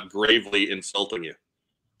we were not gravely insulting you.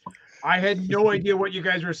 I had no idea what you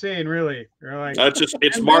guys were saying, really. You're like,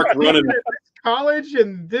 it's Mark running college,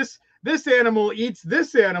 and this animal eats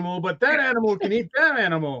this animal, but that animal can eat that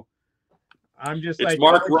animal. I'm just it's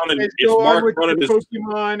Mark running. It's Mark running his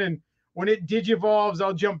Pokemon, and when it digivolves,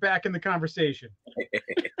 I'll jump back in the conversation.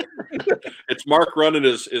 It's Mark running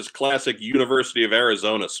his classic University of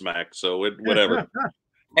Arizona smack. So whatever.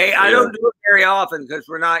 Hey, I don't do it very often because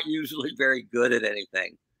we're not usually very good at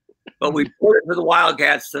anything. But we put it for the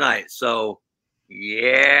Wildcats tonight. So,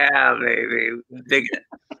 yeah, baby. Dig it.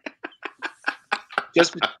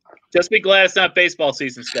 Just be glad it's not baseball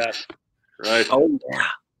season, Scott. Right. Oh, yeah.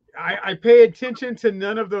 I pay attention to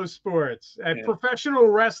none of those sports. Professional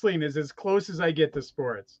wrestling is as close as I get to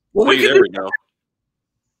sports. Well, there we go.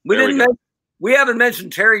 We haven't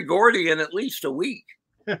mentioned Terry Gordy in at least a week.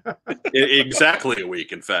 Exactly a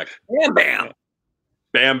week, in fact. Bam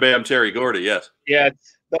Bam Terry Gordy, yes. Yeah,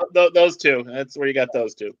 those two. That's where you got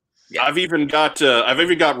those two. Yeah. I've even got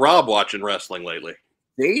Rob watching wrestling lately.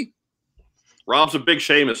 See? Rob's a big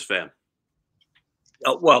Sheamus fan.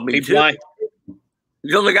 Oh, well, me too.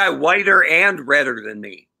 He's the only guy whiter and redder than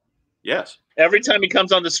me. Yes. Every time he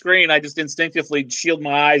comes on the screen, I just instinctively shield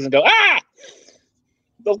my eyes and go, ah!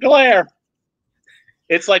 The glare.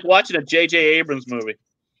 It's like watching a J.J. Abrams movie.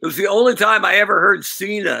 It was the only time I ever heard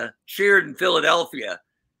Cena cheered in Philadelphia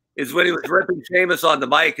is when he was ripping Sheamus on the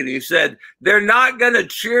mic and he said, "They're not going to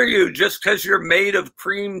cheer you just because you're made of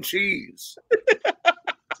cream cheese."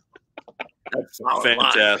 That's solid.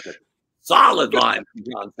 Fantastic. Line. Solid line from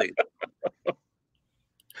John Cena.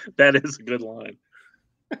 That is a good line.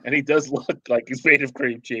 And he does look like he's made of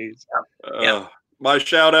cream cheese. My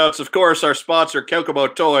shout outs, of course, our sponsor, Kokomo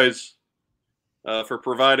Toys, for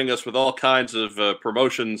providing us with all kinds of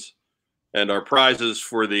promotions and our prizes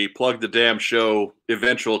for the Plug the Damn Show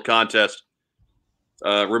eventual contest.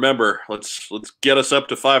 Remember, let's get us up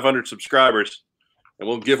to 500 subscribers, and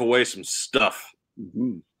we'll give away some stuff.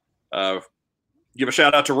 Mm-hmm. Give a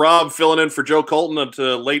shout out to Rob filling in for Joe Colton at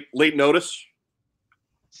late notice.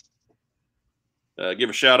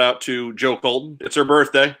 Give a shout out to Joe Colton. It's her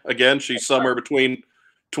birthday. Again, she's somewhere between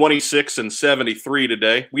 26 and 73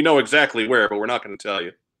 today. We know exactly where, but we're not going to tell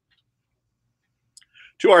you.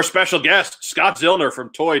 To our special guest, Scott Zillner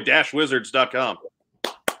from toy-wizards.com.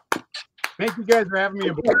 Thank you guys for having me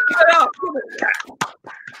aboard.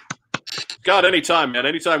 Scott, anytime, man.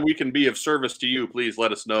 Anytime we can be of service to you, please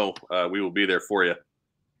let us know. We will be there for you.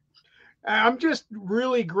 I'm just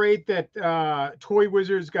really great that Toy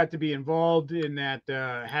Wizards got to be involved in that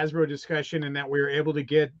Hasbro discussion and that we were able to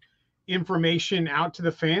get information out to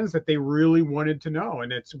the fans that they really wanted to know,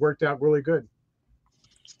 and it's worked out really good.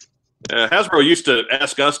 Hasbro used to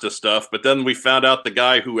ask us to stuff, but then we found out the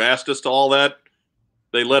guy who asked us to all that,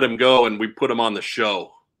 they let him go, and we put him on the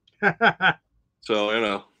show. So, you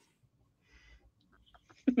know.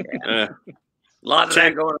 A lot of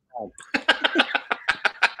that going on.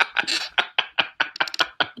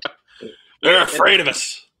 They're afraid of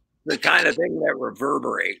us. The kind of thing that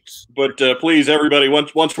reverberates. But please, everybody,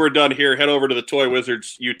 once we're done here, head over to the Toy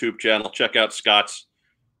Wizards YouTube channel. Check out Scott's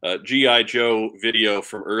G.I. Joe video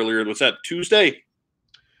from earlier. Was that Tuesday?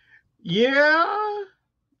 Yeah.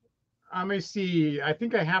 Let me see. I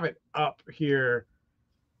think I have it up here.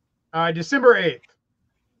 December 8th.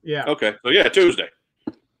 Yeah. Okay. So, yeah, Tuesday.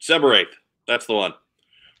 December 8th. That's the one.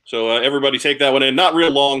 So, everybody take that one in. Not real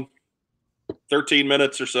long. 13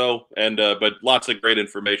 minutes or so, and but lots of great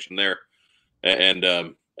information there,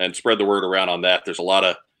 and spread the word around on that. There's a lot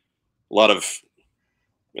of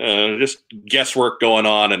just guesswork going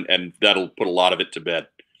on, and that'll put a lot of it to bed.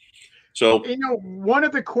 So, you know, one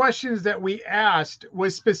of the questions that we asked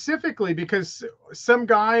was specifically because some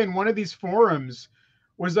guy in one of these forums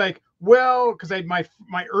was like, well, because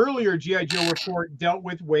my earlier G.I. Joe report dealt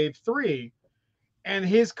with Wave 3, and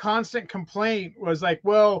his constant complaint was like,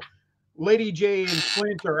 well, Lady J and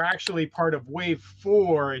Flint are actually part of Wave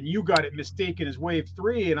 4, and you got it mistaken as Wave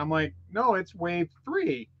 3. And I'm like, no, it's Wave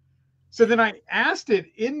 3. So then I asked it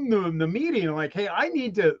in the meeting, like, hey, I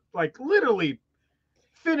need to like literally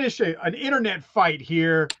finish an internet fight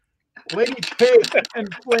here. Lady J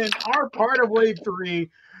and Flint are part of Wave 3.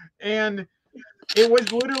 And it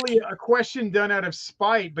was literally a question done out of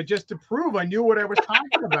spite, but just to prove I knew what I was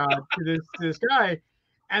talking about to this guy.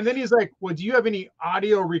 And then he's like, well, do you have any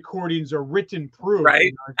audio recordings or written proof? Right.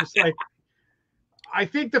 You know, just like, I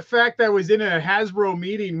think the fact that I was in a Hasbro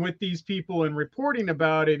meeting with these people and reporting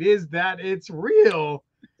about it is that it's real.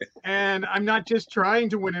 And I'm not just trying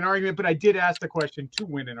to win an argument, but I did ask the question to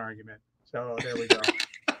win an argument. So there we go.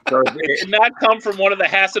 So it did not come from one of the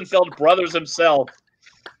Hassenfeld brothers himself.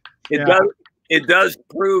 It does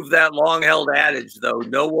prove that long-held adage, though.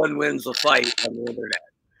 No one wins a fight on the internet.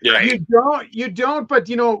 yeah. You don't, but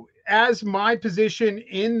you know, as my position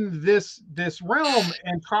in this realm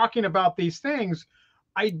and talking about these things,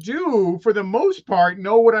 I do, for the most part,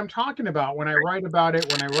 know what I'm talking about when I write about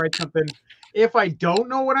it, when I write something. If I don't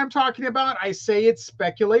know what I'm talking about, I say it's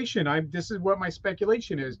speculation. This is what my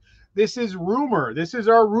speculation is. This is rumor. This is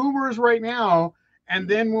our rumors right now. And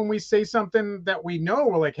then when we say something that we know,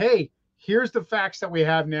 we're like, hey, here's the facts that we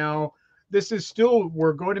have now. This is still,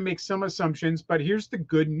 we're going to make some assumptions, but here's the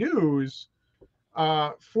good news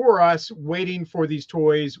for us waiting for these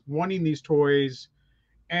toys, wanting these toys.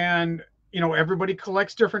 And, you know, everybody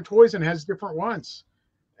collects different toys and has different wants.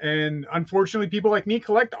 And unfortunately, people like me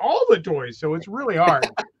collect all the toys. So it's really hard.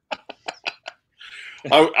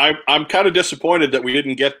 I'm kind of disappointed that we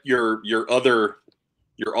didn't get your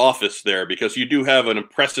office there, because you do have an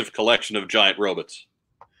impressive collection of giant robots.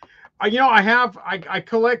 You know, I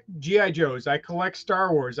collect G.I. Joes. I collect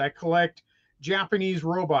Star Wars. I collect Japanese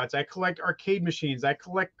robots. I collect arcade machines. I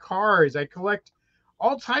collect cars. I collect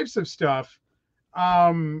all types of stuff.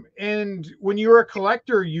 And when you're a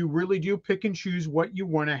collector, you really do pick and choose what you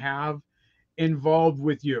want to have involved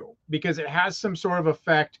with you, because it has some sort of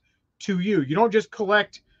effect to you. You don't just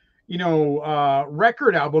collect,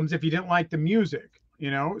 record albums if you didn't like the music,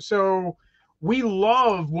 So we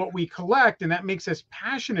love what we collect, and that makes us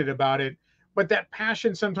passionate about it. But that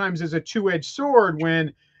passion sometimes is a two-edged sword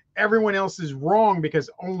when everyone else is wrong because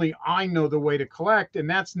only I know the way to collect, and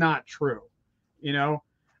that's not true.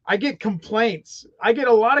 I get complaints. I get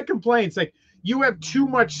a lot of complaints like, you have too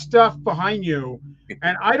much stuff behind you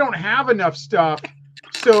and I don't have enough stuff.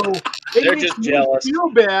 So it makes me feel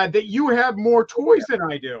bad that you have more toys than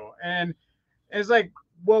I do. And it's like,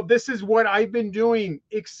 well, this is what I've been doing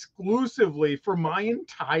exclusively for my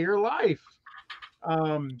entire life.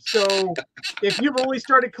 So if you've only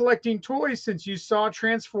started collecting toys since you saw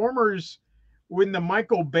Transformers when the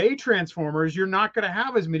Michael Bay Transformers, you're not going to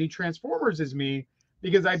have as many Transformers as me,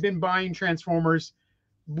 because I've been buying Transformers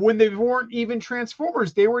when they weren't even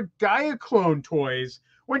Transformers. They were Diaclone toys.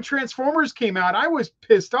 When Transformers came out, I was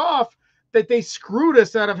pissed off that they screwed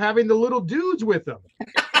us out of having the little dudes with them.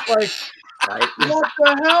 Like, what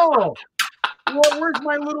the hell? Where's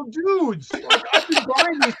my little dudes? Like, I've been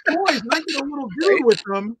buying these toys and I get a little dude with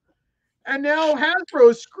them. And now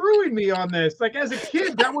Hasbro's screwing me on this. Like, as a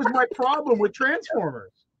kid, that was my problem with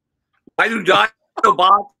Transformers. Why do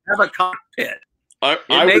Dinobots have a cockpit?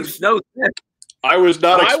 It makes no sense. I was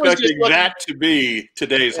not expecting that to be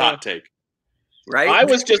today's hot take. Right? I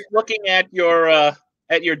was just looking at your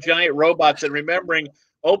giant robots and remembering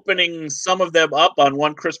opening some of them up on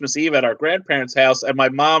one Christmas Eve at our grandparents' house, and my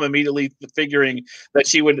mom immediately figuring that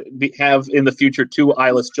she would have in the future 2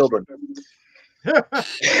 eyeless children.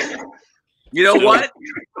 You know what?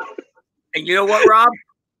 And you know what, Rob?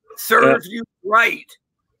 Serves you right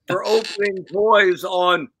for opening toys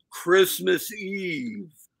on Christmas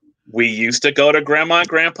Eve. We used to go to Grandma and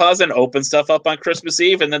Grandpa's and open stuff up on Christmas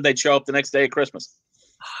Eve, and then they'd show up the next day at Christmas.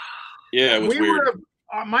 Yeah, it was weird.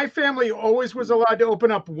 My family always was allowed to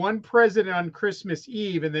open up one present on Christmas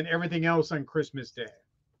Eve and then everything else on Christmas Day.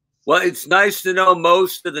 Well, it's nice to know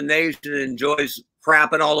most of the nation enjoys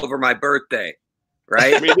crapping all over my birthday,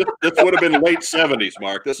 right? I mean, this would have been late 70s,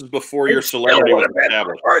 Mark. This is before your celebrity was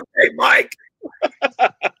established. Birthday, Mike.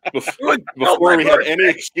 Before we had any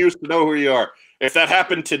excuse to know who you are. If that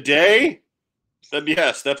happened today, then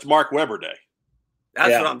yes, that's Mark Webber Day.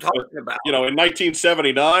 That's what I'm talking about. In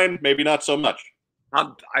 1979, maybe not so much.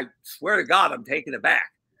 I swear to God, I'm taking it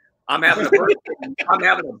back. I'm having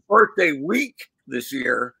a birthday week this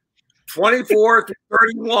year, 24 to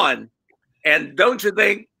 31. And don't you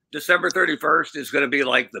think December 31st is going to be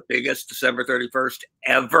like the biggest December 31st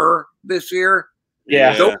ever this year?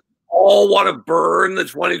 Yeah. Don't all want to burn the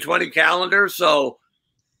 2020 calendar. So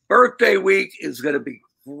birthday week is going to be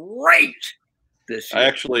great this year. I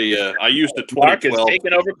actually, I used a 2012. Mark is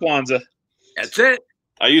taking over Kwanzaa. That's it.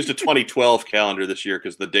 I used a 2012 calendar this year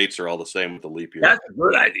because the dates are all the same with the leap year. That's a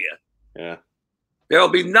good idea. Yeah. There'll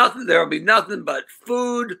be nothing but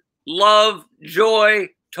food, love, joy,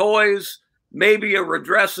 toys, maybe a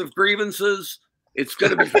redress of grievances. It's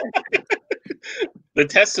going to be fun. The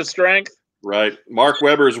test of strength. Right. Mark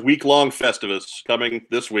Webber's week-long Festivus coming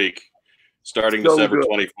this week, starting December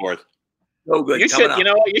 24th. So good. You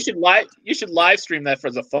should live stream that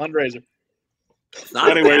as a fundraiser.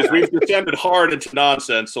 Anyways, we've descended hard into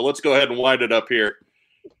nonsense, so let's go ahead and wind it up here.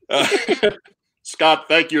 Scott,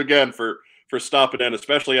 thank you again for stopping in,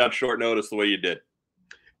 especially on short notice the way you did.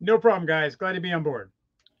 No problem, guys. Glad to be on board.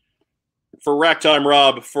 For Rack Time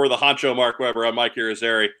Rob, for the honcho Mark Webber, I'm Mike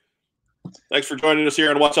Irizarry. Thanks for joining us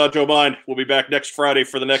here on What's on Joe Mind. We'll be back next Friday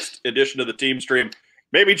for the next edition of the Team Stream.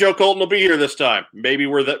 Maybe Joe Colton will be here this time. Maybe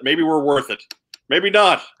we're worth it. Maybe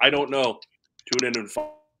not. I don't know. Tune in and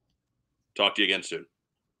talk to you again soon.